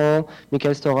Serge Tisserand,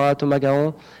 Michael Stora, Thomas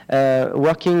Garon,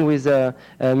 working with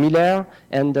Miller,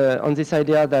 and on this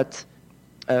idea that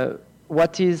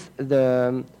what is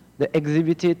the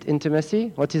exhibited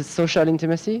intimacy, what is social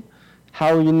intimacy,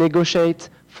 how you negotiate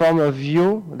form of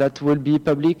view that will be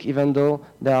public even though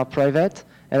they are private.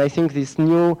 And I think these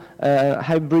new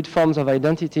hybrid forms of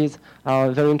identities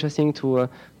are very interesting to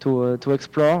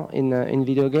explore in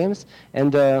video games.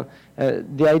 And the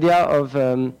idea of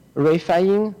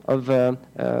reifying, of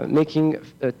making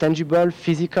tangible,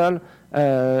 physical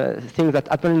things that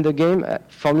happen in the game,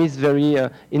 for me is very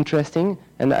interesting.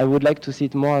 And I would like to see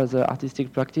it more as an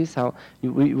artistic practice, how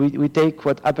we take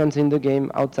what happens in the game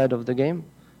outside of the game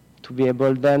to be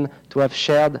able then to have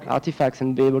shared artifacts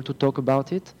and be able to talk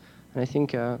about it. And I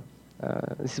think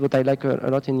this is what I like a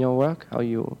lot in your work, how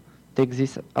you take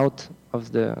this out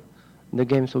of the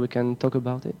game so we can talk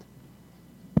about it.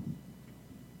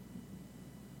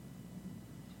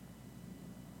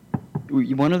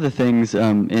 One of the things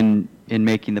in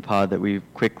making the pod that we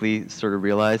quickly sort of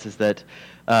realized is that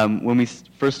when we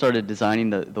first started designing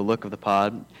the look of the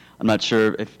pod, I'm not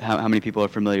sure how many people are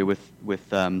familiar with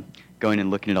going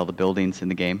and looking at all the buildings in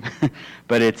the game,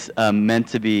 but it's meant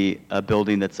to be a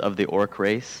building that's of the orc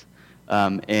race,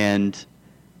 and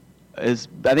I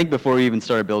think before we even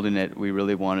started building it, we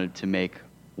really wanted to make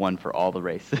one for all the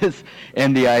races,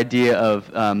 and the idea of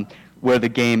where the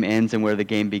game ends and where the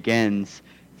game begins.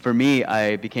 For me,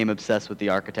 I became obsessed with the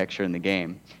architecture in the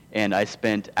game, and I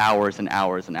spent hours and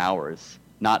hours and hours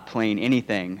not playing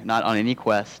anything, not on any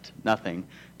quest, nothing,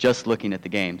 just looking at the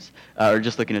games, or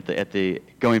just looking at the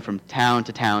going from town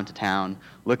to town to town,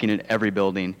 looking at every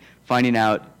building, finding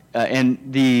out, and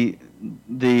the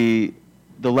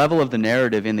level of the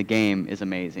narrative in the game is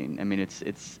amazing. I mean,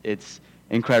 it's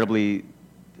incredibly,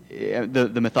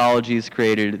 the mythology is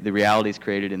created, the reality is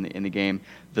created in the game.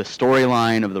 The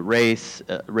storyline of the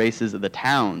races of the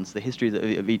towns, the histories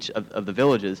of each of the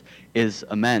villages is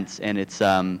immense, and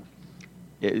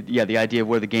the idea of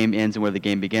where the game ends and where the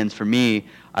game begins. For me,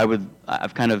 I'm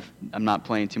not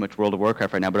playing too much World of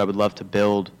Warcraft right now, but I would love to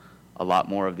build a lot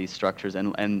more of these structures,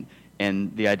 and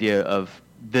the idea of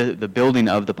the building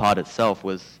of the pod itself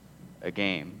was a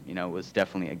game. Was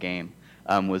definitely a game.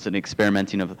 Was an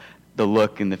experimenting of the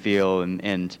look and the feel,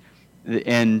 and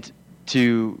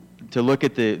to look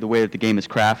at the way that the game is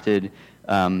crafted.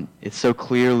 It's so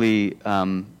clearly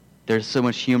there's so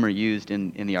much humor used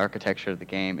in the architecture of the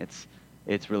game.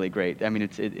 It's really great. I mean,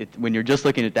 it's when you're just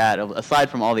looking at that, aside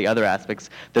from all the other aspects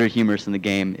that are humorous in the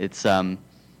game, it's a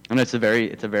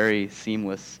very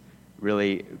seamless,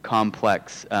 really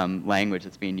complex language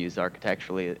that's being used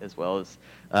architecturally, as well as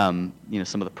some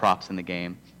of the props in the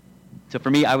game. So for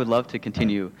me, I would love to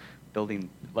continue building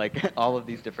like all of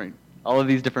these different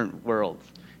worlds.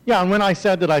 Yeah, and when I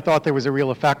said that I thought there was a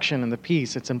real affection in the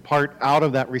piece, it's in part out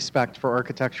of that respect for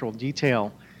architectural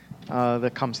detail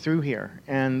that comes through here,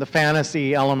 and the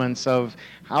fantasy elements of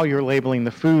how you're labeling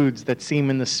the foods that seem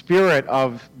in the spirit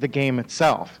of the game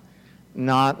itself.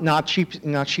 Not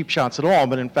cheap shots at all,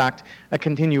 but in fact a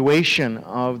continuation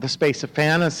of the space of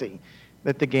fantasy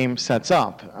that the game sets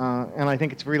up. And I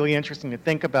think it's really interesting to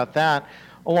think about that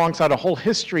alongside a whole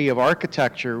history of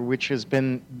architecture which has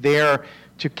been there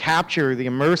to capture the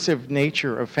immersive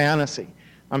nature of fantasy.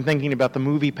 I'm thinking about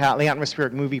the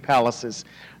atmospheric movie palaces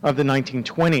of the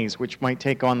 1920s, which might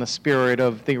take on the spirit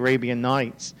of the Arabian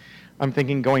Nights. I'm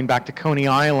thinking going back to Coney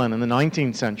Island in the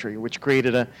 19th century, which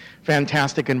created a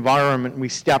fantastic environment we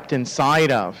stepped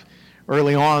inside of.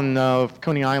 Early on,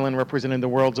 Coney Island represented the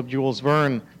worlds of Jules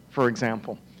Verne, for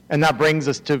example. And that brings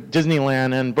us to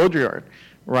Disneyland and Baudrillard,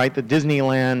 right? The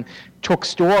Disneyland took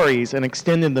stories and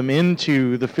extended them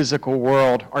into the physical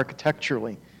world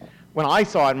architecturally. When I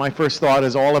saw it, my first thought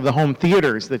is all of the home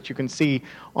theaters that you can see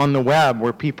on the web,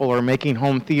 where people are making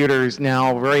home theaters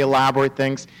now, very elaborate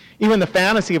things. Even the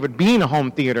fantasy of it being a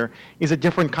home theater is a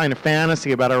different kind of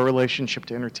fantasy about our relationship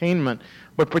to entertainment.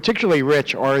 But particularly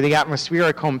rich are the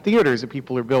atmospheric home theaters that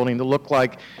people are building to look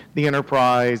like the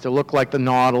Enterprise, to look like the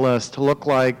Nautilus, to look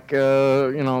like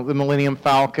the Millennium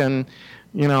Falcon,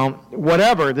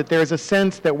 whatever, that there's a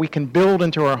sense that we can build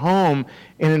into our home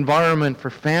an environment for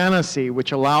fantasy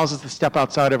which allows us to step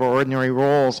outside of our ordinary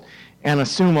roles and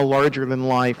assume a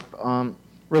larger-than-life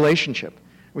relationship.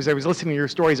 I was listening to your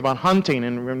stories about hunting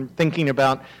and thinking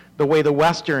about the way the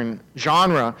Western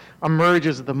genre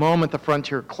emerges at the moment the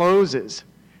frontier closes.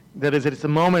 That is, it's a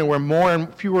moment where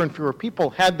fewer and fewer people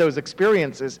had those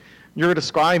experiences you're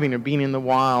describing of being in the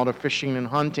wild, of fishing and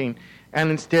hunting,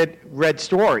 and instead read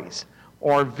stories,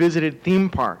 or visited theme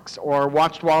parks, or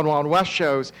watched Wild Wild West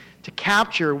shows to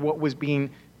capture what was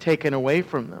being taken away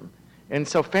from them. And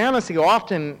so fantasy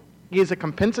often is a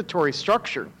compensatory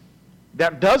structure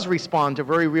that does respond to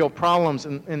very real problems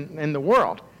in the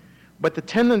world. But the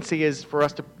tendency is for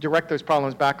us to direct those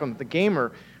problems back on the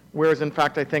gamer, whereas in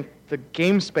fact I think the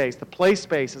game space, the play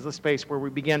space, is the space where we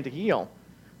begin to heal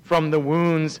from the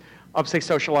wounds of, say,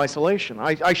 social isolation.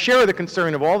 I share the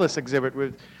concern of all this exhibit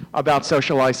about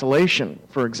social isolation,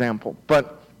 for example,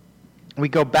 but we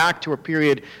go back to a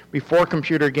period before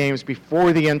computer games,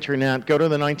 before the internet, go to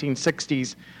the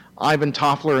 1960s. Ivan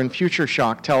Toffler in Future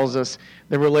Shock tells us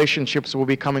the relationships will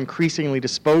become increasingly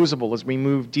disposable as we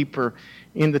move deeper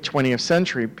in the 20th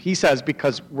century. He says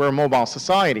because we're a mobile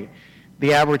society.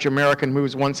 The average American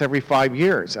moves once every 5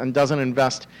 years and doesn't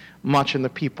invest much in the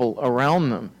people around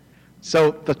them.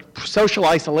 So the social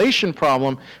isolation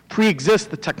problem pre-exists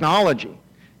the technology.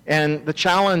 And the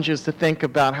challenge is to think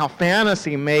about how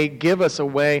fantasy may give us a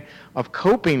way of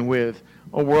coping with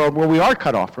a world where we are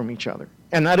cut off from each other.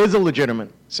 And that is a legitimate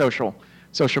social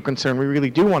concern. We really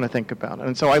do want to think about it.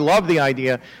 And so I love the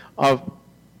idea of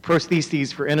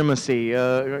prostheses for intimacy,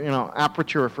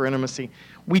 aperture for intimacy.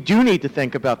 We do need to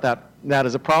think about that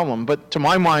as a problem. But to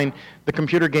my mind, the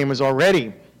computer game is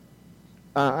already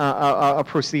a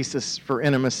prosthesis for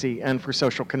intimacy and for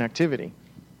social connectivity.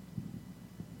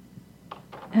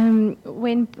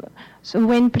 When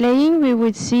playing, we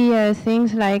would see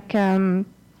things like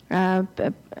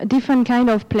different kind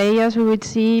of players. We would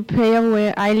see players who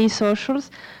were highly socials,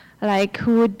 like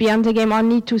who would be on the game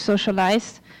only to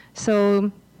socialize.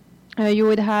 So you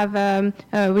would have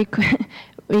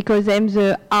we call them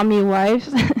the army wives,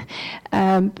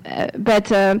 but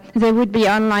they would be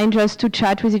online just to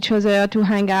chat with each other, to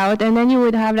hang out, and then you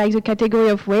would have like the category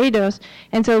of raiders,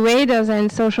 and so raiders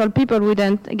and social people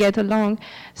wouldn't get along.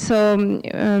 So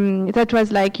that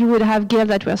was like you would have guilds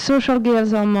that were social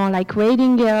guilds or more like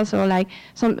raiding guilds, or like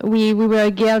we were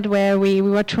a guild where we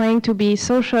were trying to be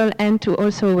social and to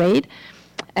also raid.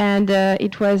 and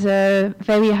it was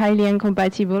very highly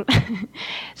incompatible.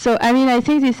 So I mean, I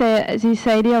think this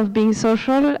idea of being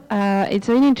social, it's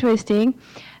really interesting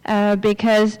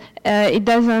because it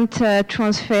doesn't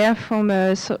transfer from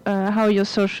how you're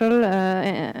social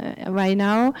right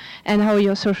now and how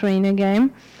you're social in a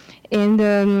game. And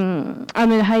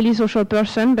I'm a highly social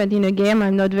person, but in a game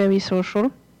I'm not very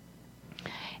social.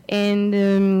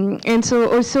 And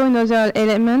so also another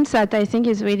element that I think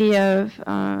is really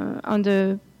on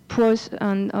the pros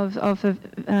of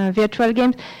virtual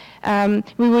games.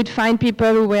 We would find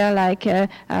people who were like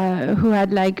who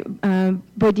had like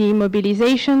body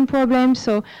mobilization problems,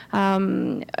 so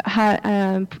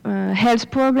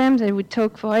health problems. They would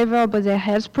talk forever about their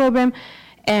health problem,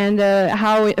 and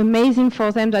how amazing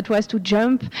for them that was to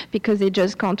jump because they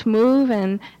just can't move,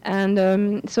 and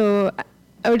so.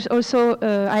 Also,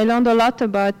 I learned a lot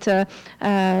about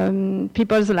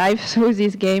people's lives through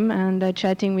this game and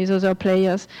chatting with other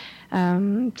players.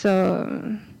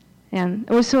 So, yeah.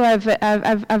 Also,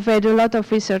 I've read a lot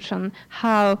of research on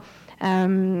how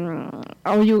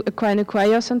you can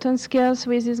acquire certain skills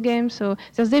with this game. So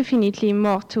there's definitely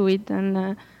more to it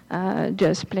than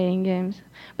just playing games.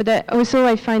 But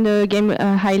I find the game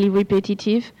highly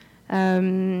repetitive.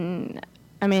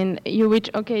 I mean,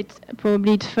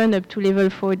 it's fun up to level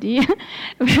 40.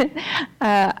 But,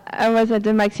 I was at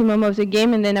the maximum of the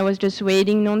game, and then I was just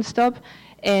waiting non-stop.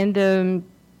 And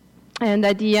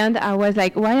at the end, I was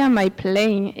like, why am I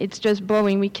playing? It's just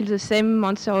boring. We kill the same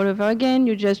monster all over again.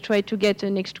 You just try to get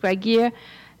an extra gear.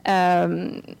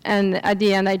 And at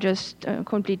the end, I just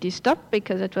completely stopped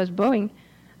because it was boring.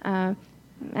 And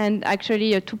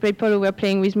actually, 2 people who were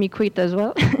playing with me quit as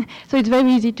well. So it's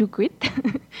very easy to quit.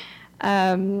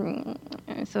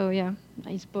 So yeah,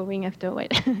 it's boring after a while.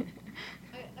 I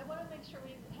want to make sure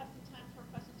we have some time for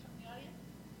questions from the audience.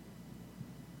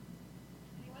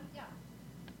 Anyone? Yeah.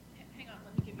 Hang on,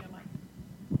 let me give you a mic.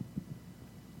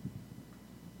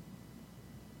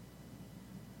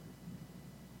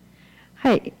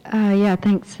 Hi. Yeah,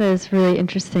 thanks. That was really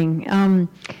interesting.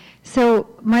 So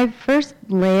my first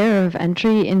layer of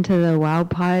entry into the WoW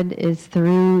pod is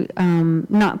through,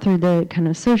 not through the kind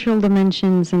of social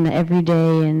dimensions and the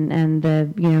everyday and the,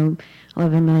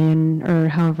 11 million or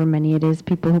however many it is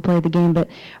people who play the game, but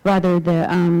rather the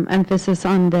emphasis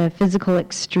on the physical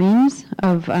extremes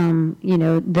of,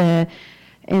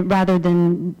 rather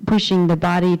than pushing the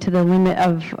body to the limit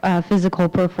of physical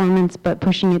performance, but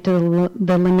pushing it to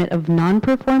the limit of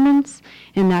non-performance,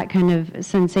 and that kind of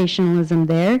sensationalism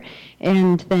there.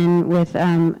 And then with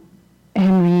Henry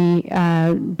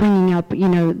bringing up,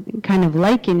 kind of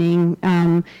likening,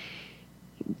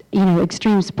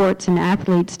 extreme sports and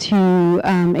athletes to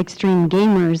extreme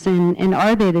gamers, and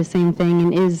are they the same thing?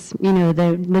 And is,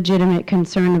 the legitimate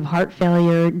concern of heart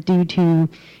failure due to,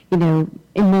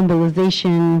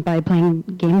 immobilization by playing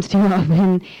games too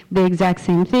often the exact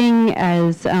same thing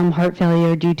as heart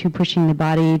failure due to pushing the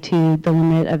body to the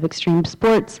limit of extreme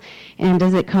sports? And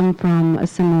does it come from a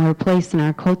similar place in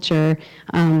our culture,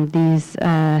 these,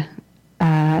 I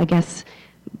guess,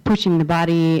 pushing the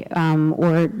body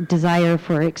or desire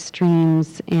for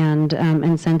extremes and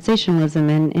sensationalism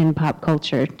in pop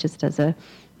culture, just as a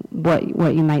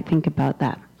what you might think about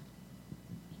that?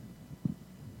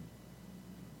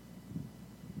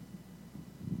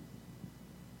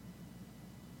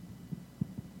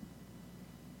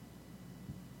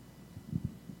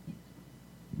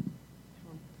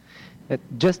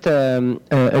 Just a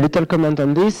little comment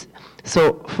on this.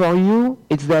 So for you,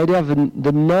 it's the idea of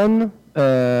the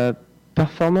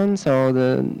non-performance or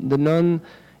the non.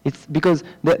 It's because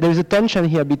there's a tension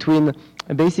here between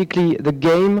basically the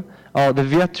game or the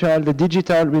virtual, the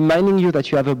digital, reminding you that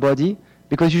you have a body.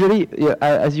 Because usually,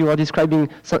 as you are describing,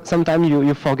 sometimes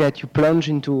you forget, you plunge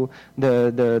into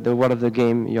the world of the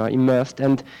game, you are immersed,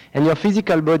 and your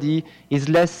physical body is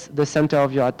less the center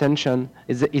of your attention,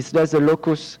 is less the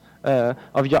locus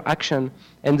of your action.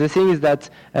 And the thing is that,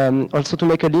 also to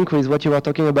make a link with what you were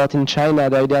talking about in China,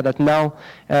 the idea that now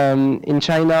in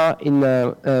China, in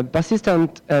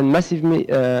persistent and massive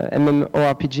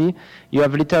MMORPG, you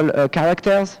have little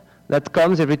characters that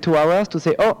comes every 2 hours to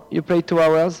say, oh, you played 2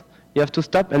 hours, you have to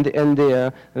stop, and they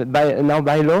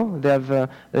by law, they have the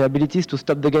abilities to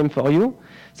stop the game for you.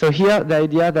 So here, the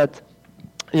idea that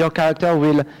your character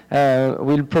will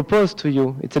propose to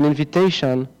you. It's an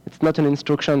invitation. It's not an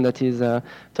instruction that is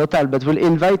total, but will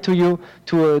invite to you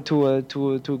to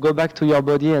go back to your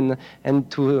body and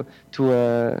to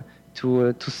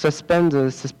suspend the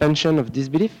suspension of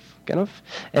disbelief. kind of.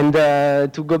 And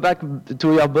to go back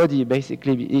to your body,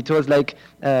 basically, it was like,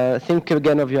 think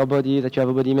again of your body, that you have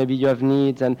a body, maybe you have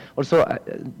needs, and also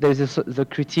there's the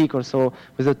critique also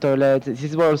with the toilet. This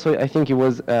is where also I think he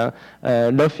was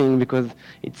laughing, because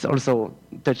it's also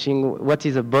touching what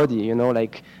is a body, you know,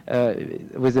 like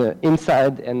with an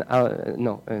inside and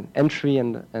an entry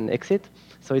and an exit.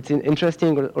 So it's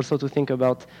interesting also to think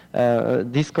about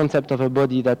this concept of a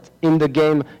body, that in the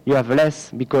game you have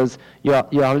less, because you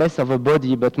are less of a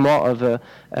body, but more of a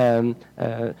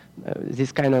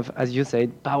this kind of, as you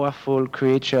said, powerful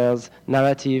creatures,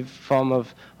 narrative form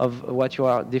of what you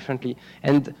are differently.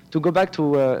 And to go back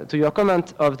to your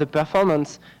comment of the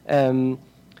performance, do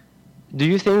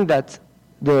you think that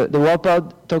the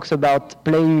WarPod talks about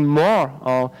playing more,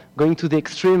 or going to the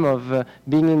extreme of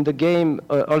being in the game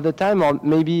all the time, or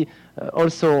maybe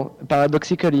also,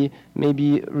 paradoxically,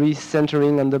 maybe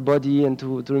recentering on the body and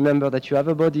to remember that you have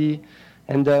a body,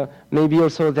 and maybe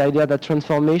also the idea that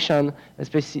transformation,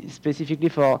 specifically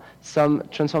for some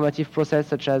transformative process,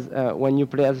 such as when you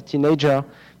play as a teenager,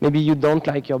 maybe you don't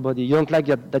like your body, you don't like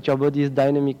that your body is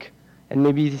dynamic, and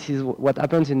maybe this is what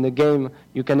happens in the game.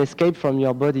 You can escape from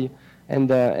your body. And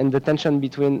the tension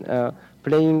between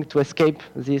playing to escape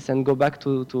this and go back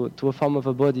to a form of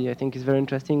a body, I think, is very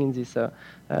interesting in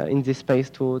this space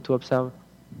to observe.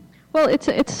 Well,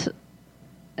 so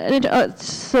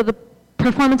the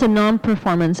performance and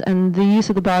non-performance and the use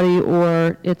of the body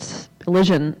or its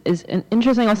elision is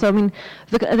interesting. Also, I mean,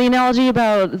 the analogy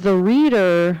about the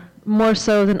reader, more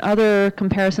so than other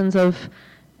comparisons of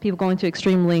people going to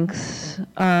extreme lengths,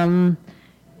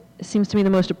 seems to me the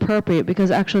most appropriate,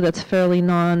 because actually that's fairly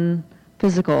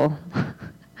non-physical,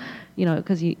 you know,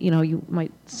 because you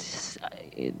might,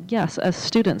 yes, as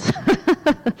students,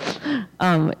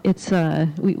 it's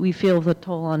we feel the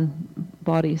toll on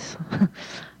bodies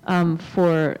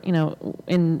for, you know,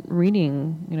 in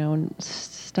reading, you know, and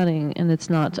studying, and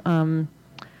it's not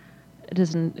it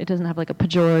doesn't have like a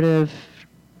pejorative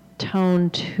tone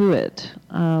to it.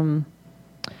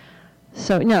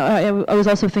 So no, I was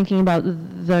also thinking about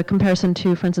the comparison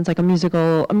to, for instance, like a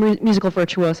musical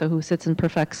virtuoso who sits and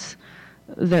perfects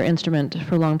their instrument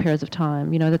for long periods of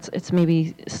time. You know, it's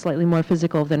maybe slightly more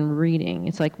physical than reading.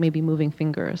 It's like maybe moving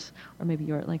fingers, or maybe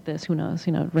you're like this. Who knows?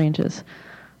 You know, it ranges.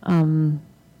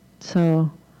 So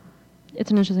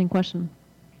it's an interesting question.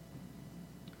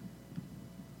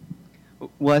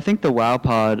 Well, I think the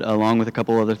WowPod, along with a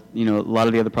couple other, you know, a lot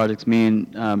of the other projects me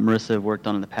and Marissa have worked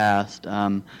on in the past,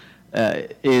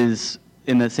 is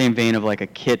in the same vein of like a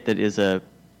kit that is a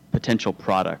potential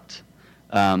product.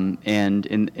 And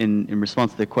in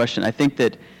response to the question, I think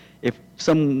that if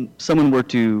someone were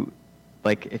to,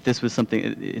 like, if this was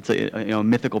something, it's a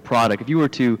mythical product, if you were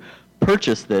to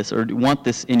purchase this or want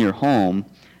this in your home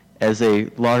as a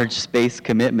large space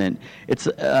commitment, it's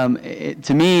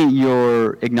to me,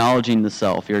 you're acknowledging the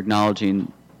self, you're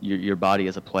acknowledging your body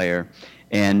as a player,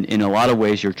 and in a lot of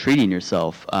ways you're treating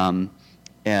yourself.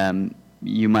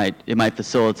 It might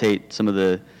facilitate some of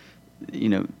the,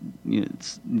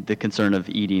 the concern of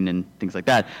eating and things like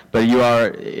that. But you are,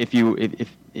 if you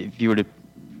were to,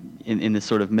 in this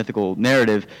sort of mythical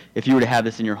narrative, if you were to have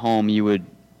this in your home,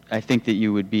 I think that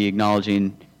you would be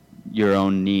acknowledging your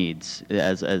own needs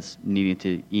as needing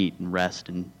to eat and rest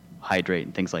and hydrate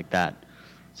and things like that.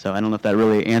 So I don't know if that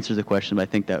really answers the question, but I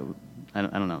think that, I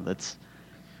don't know, that's...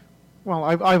 Well,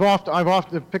 I've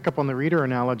often, to pick up on the reader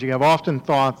analogy, I've often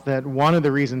thought that one of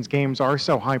the reasons games are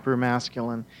so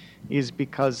hyper-masculine is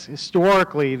because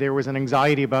historically there was an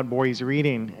anxiety about boys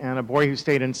reading, and a boy who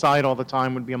stayed inside all the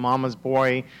time would be a mama's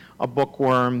boy, a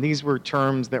bookworm. These were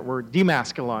terms that were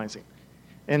demasculizing.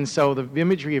 And so the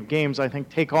imagery of games, I think,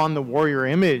 take on the warrior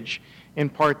image in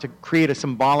part to create a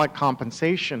symbolic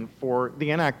compensation for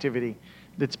the inactivity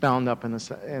that's bound up in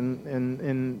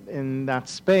that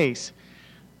space.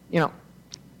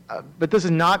 But this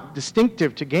is not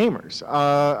distinctive to gamers.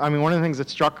 I mean, one of the things that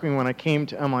struck me when I came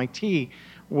to MIT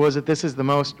was that this is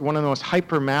one of the most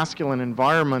hyper-masculine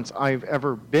environments I've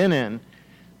ever been in,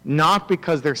 not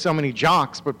because there's so many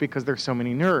jocks, but because there's so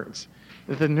many nerds.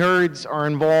 That the nerds are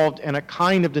involved in a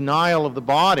kind of denial of the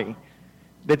body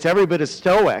that's every bit as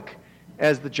stoic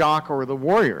as the jock or the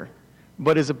warrior,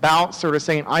 but is about sort of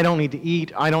saying, I don't need to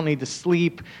eat, I don't need to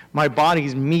sleep, my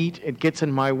body's meat, it gets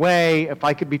in my way, if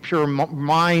I could be pure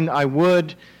mind, I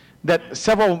would. That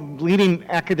several leading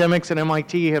academics at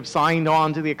MIT have signed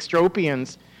on to the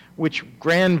extropians, which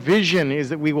grand vision is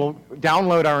that we will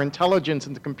download our intelligence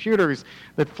into computers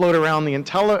that float around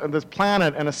this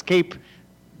planet and escape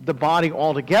the body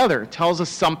altogether. It tells us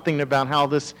something about how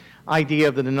this idea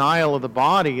of the denial of the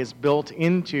body is built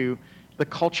into the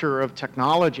culture of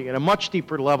technology at a much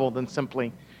deeper level than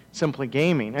simply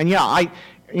gaming. And yeah,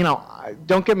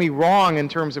 don't get me wrong in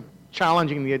terms of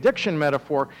challenging the addiction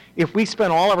metaphor. If we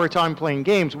spent all of our time playing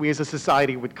games, we as a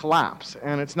society would collapse.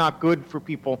 And it's not good for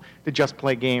people to just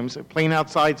play games. Playing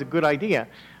outside is a good idea.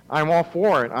 I'm all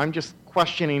for it. I'm just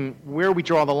questioning where we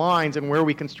draw the lines and where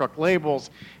we construct labels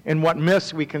and what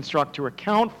myths we construct to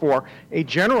account for a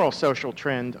general social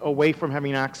trend away from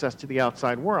having access to the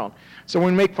outside world. So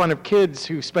when we make fun of boys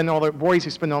who spend all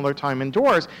their time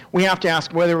indoors, we have to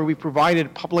ask whether we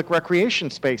provided public recreation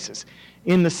spaces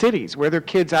in the cities where their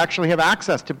kids actually have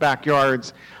access to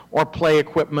backyards or play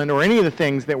equipment or any of the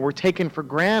things that were taken for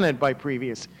granted by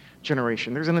previous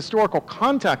generation. There's an historical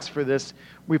context for this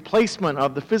replacement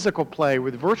of the physical play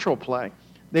with virtual play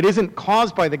that isn't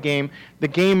caused by the game. The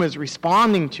game is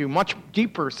responding to much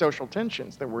deeper social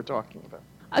tensions that we're talking about.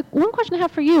 One question I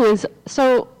have for you is,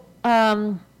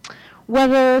 even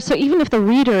if the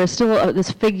reader is still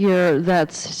this figure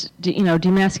that's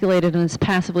demasculated and is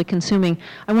passively consuming,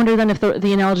 I wonder then if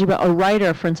the analogy about a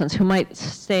writer, for instance, who might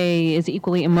say is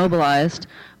equally immobilized,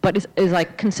 but is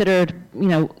like considered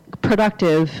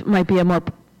productive, might be a more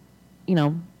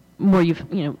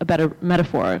a better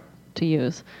metaphor to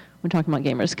use when talking about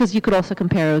gamers, because you could also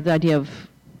compare the idea of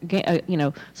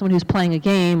someone who's playing a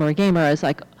game or a gamer as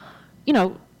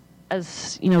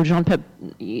as Jean-Pep,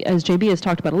 as JB has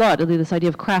talked about a lot, this idea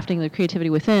of crafting the creativity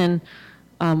within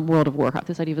World of Warcraft,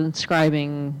 this idea of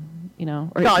inscribing,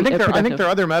 I think there are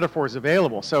other metaphors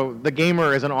available. So the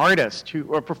gamer is an artist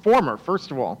or a performer,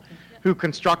 first of all, who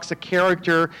constructs a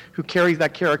character, who carries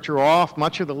that character off.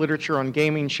 Much of the literature on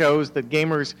gaming shows that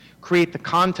gamers create the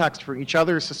context for each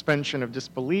other's suspension of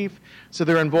disbelief, so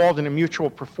they're involved in a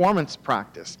mutual performance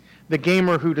practice. The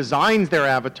gamer who designs their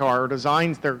avatar or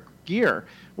designs their gear,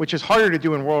 which is harder to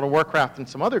do in World of Warcraft than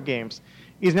some other games,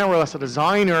 is nevertheless a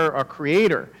designer, a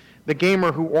creator. The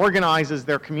gamer who organizes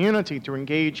their community to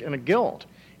engage in a guild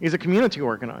is a community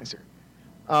organizer.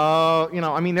 There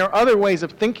are other ways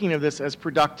of thinking of this as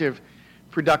productive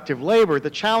labor.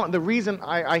 The reason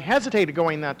I hesitated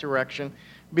going that direction,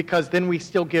 because then we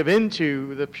still give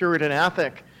into the Puritan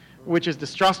ethic, which is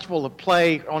distrustful of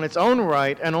play on its own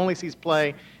right and only sees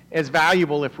play as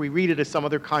valuable if we read it as some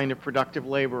other kind of productive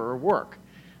labor or work.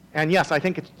 And yes, I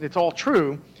think it's all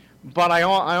true, but I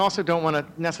also don't want to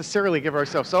necessarily give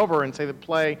ourselves over and say that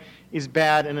play is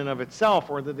bad in and of itself,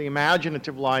 or that the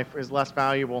imaginative life is less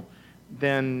valuable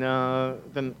than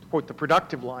quote, the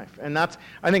productive life. And that's,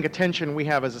 I think, a tension we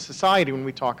have as a society when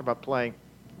we talk about play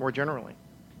more generally.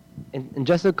 And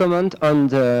just a comment on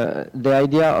the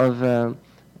idea of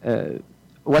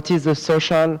what is the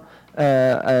social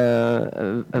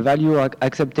value or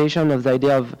acceptation of the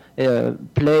idea of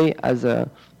play as a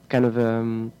kind of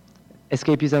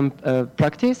escapism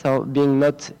practice, or being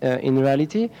not in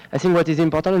reality. I think what is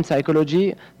important in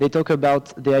psychology, they talk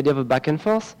about the idea of a back and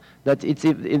forth, that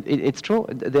it's true,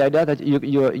 the idea that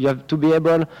you have to be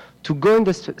able to go in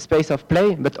the space of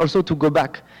play, but also to go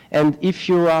back. And if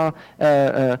you are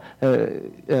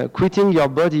quitting your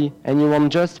body and you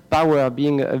want just power,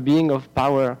 being a being of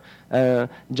power,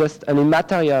 just an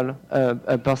immaterial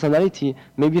personality,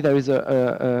 maybe there is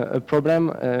a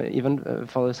problem even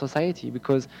for the society,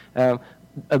 because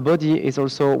a body is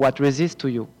also what resists to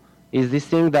you. Is this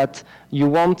thing that you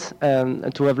want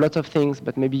to have lots of things,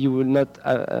 but maybe you will not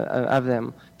have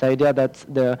them. The idea that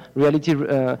the reality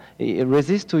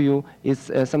resists to you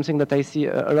is something that I see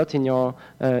a lot in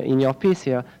your piece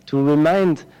here, to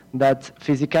remind that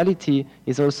physicality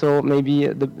is also maybe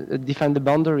define the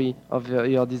boundary of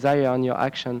your desire and your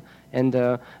action, and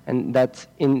that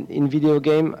in video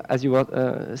game, as you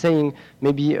were saying,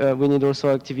 maybe we need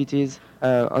also activities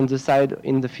on the side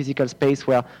in the physical space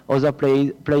where other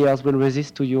players will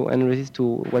resist to you and resist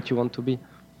to what you want to be.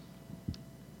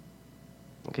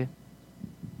 Okay.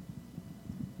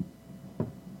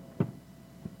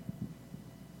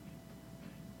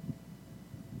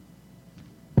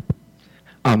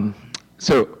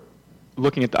 So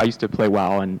looking at I used to play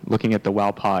WoW, and looking at the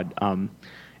WoW pod,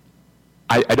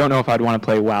 I don't know if I'd want to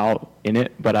play WoW in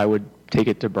it, but I would take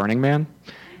it to Burning Man,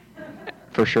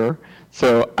 for sure.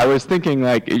 So I was thinking,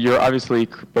 like, you're obviously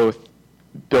both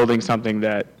building something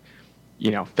that,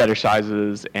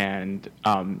 fetishizes and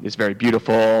is very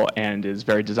beautiful and is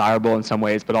very desirable in some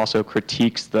ways, but also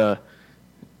critiques the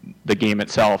game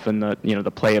itself and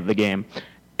the play of the game.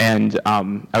 And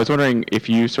I was wondering if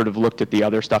you sort of looked at the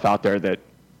other stuff out there that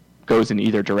goes in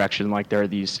either direction, like there are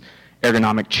these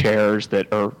ergonomic chairs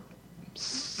that are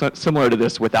similar to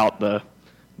this without the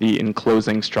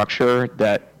enclosing structure,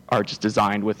 that are just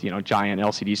designed with giant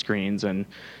LCD screens and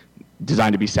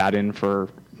designed to be sat in for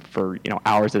for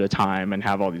hours at a time and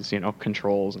have all these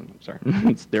controls and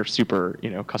they're super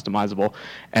customizable.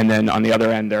 And then on the other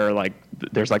end,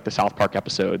 there's like the South Park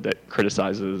episode that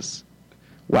criticizes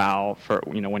WoW for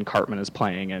when Cartman is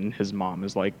playing and his mom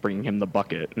is like bringing him the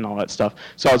bucket and all that stuff.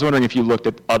 So I was wondering if you looked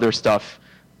at other stuff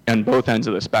on both ends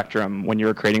of the spectrum when you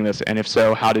were creating this, and if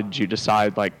so, how did you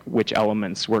decide like which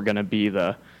elements were going to be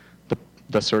the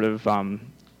sort of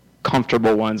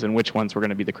comfortable ones and which ones were going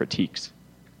to be the critiques?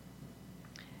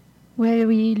 Well,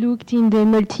 we looked in the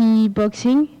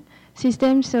multi-boxing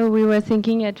system, so we were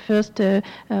thinking at first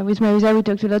with Marisa, we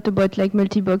talked a lot about like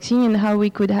multi-boxing and how we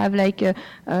could have like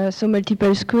so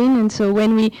multiple screen. And so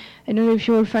when I don't know if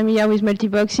you're familiar with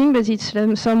multi-boxing, but it's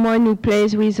someone who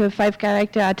plays with 5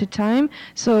 characters at a time.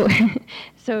 So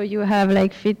so you have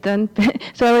like fit on.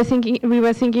 So we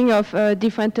were thinking of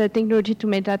different technology to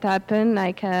make that happen,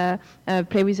 like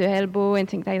play with the elbow and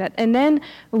things like that. And then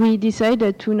we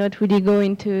decided to not really go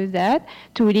into that,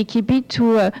 to really keep it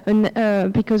to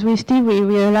because we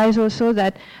realize also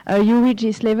that you reach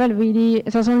this level really.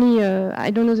 There's only I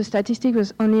don't know the statistics,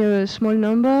 there's only a small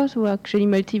number who are actually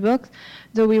multi-box.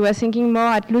 So we were thinking more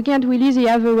at looking at really the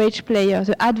average player,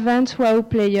 the advanced WoW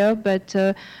player, but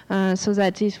so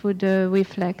that this would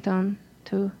reflect on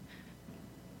too.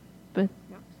 But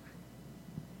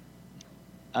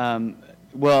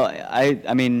well,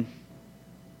 I mean,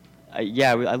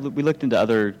 we looked into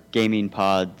other gaming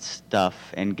pod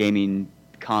stuff and gaming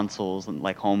consoles and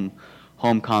like home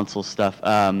console stuff,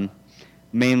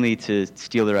 mainly to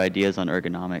steal their ideas on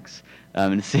ergonomics.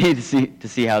 And to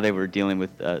see how they were dealing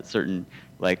with certain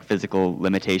like physical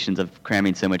limitations of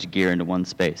cramming so much gear into one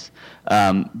space.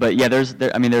 But yeah, there's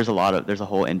a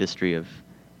whole industry of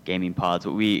gaming pods.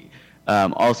 But we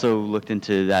also looked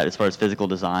into that as far as physical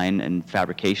design and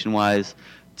fabrication wise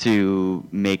to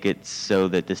make it so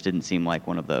that this didn't seem like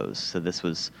one of those. So this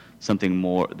was something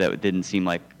more that didn't seem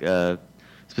like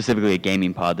specifically a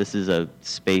gaming pod. This is a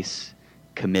space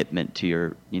commitment to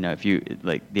your, if you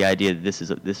like the idea that this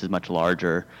is much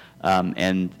larger,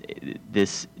 and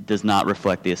this does not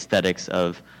reflect the aesthetics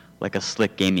of like a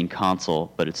slick gaming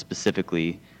console, but it's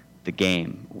specifically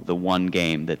the one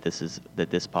game that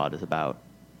this pod is about.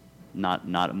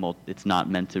 It's not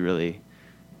meant to really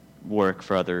work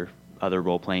for other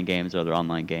role-playing games or other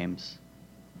online games.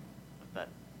 If that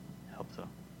helps. So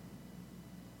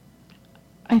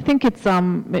I think it's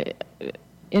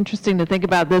interesting to think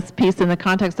about this piece in the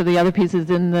context of the other pieces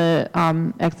in the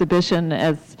exhibition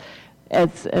as I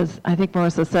think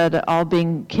Marisa said, all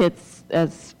being kits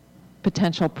as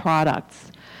potential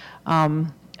products.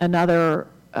 Another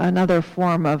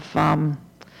form of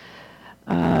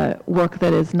work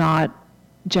that is not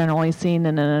generally seen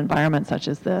in an environment such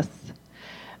as this.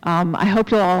 I hope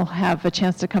you'll all have a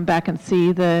chance to come back and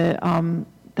see the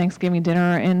Thanksgiving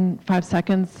dinner in 5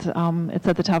 seconds. It's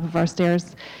at the top of our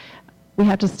stairs. We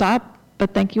have to stop,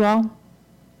 but thank you all.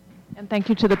 And thank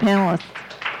you to the panelists.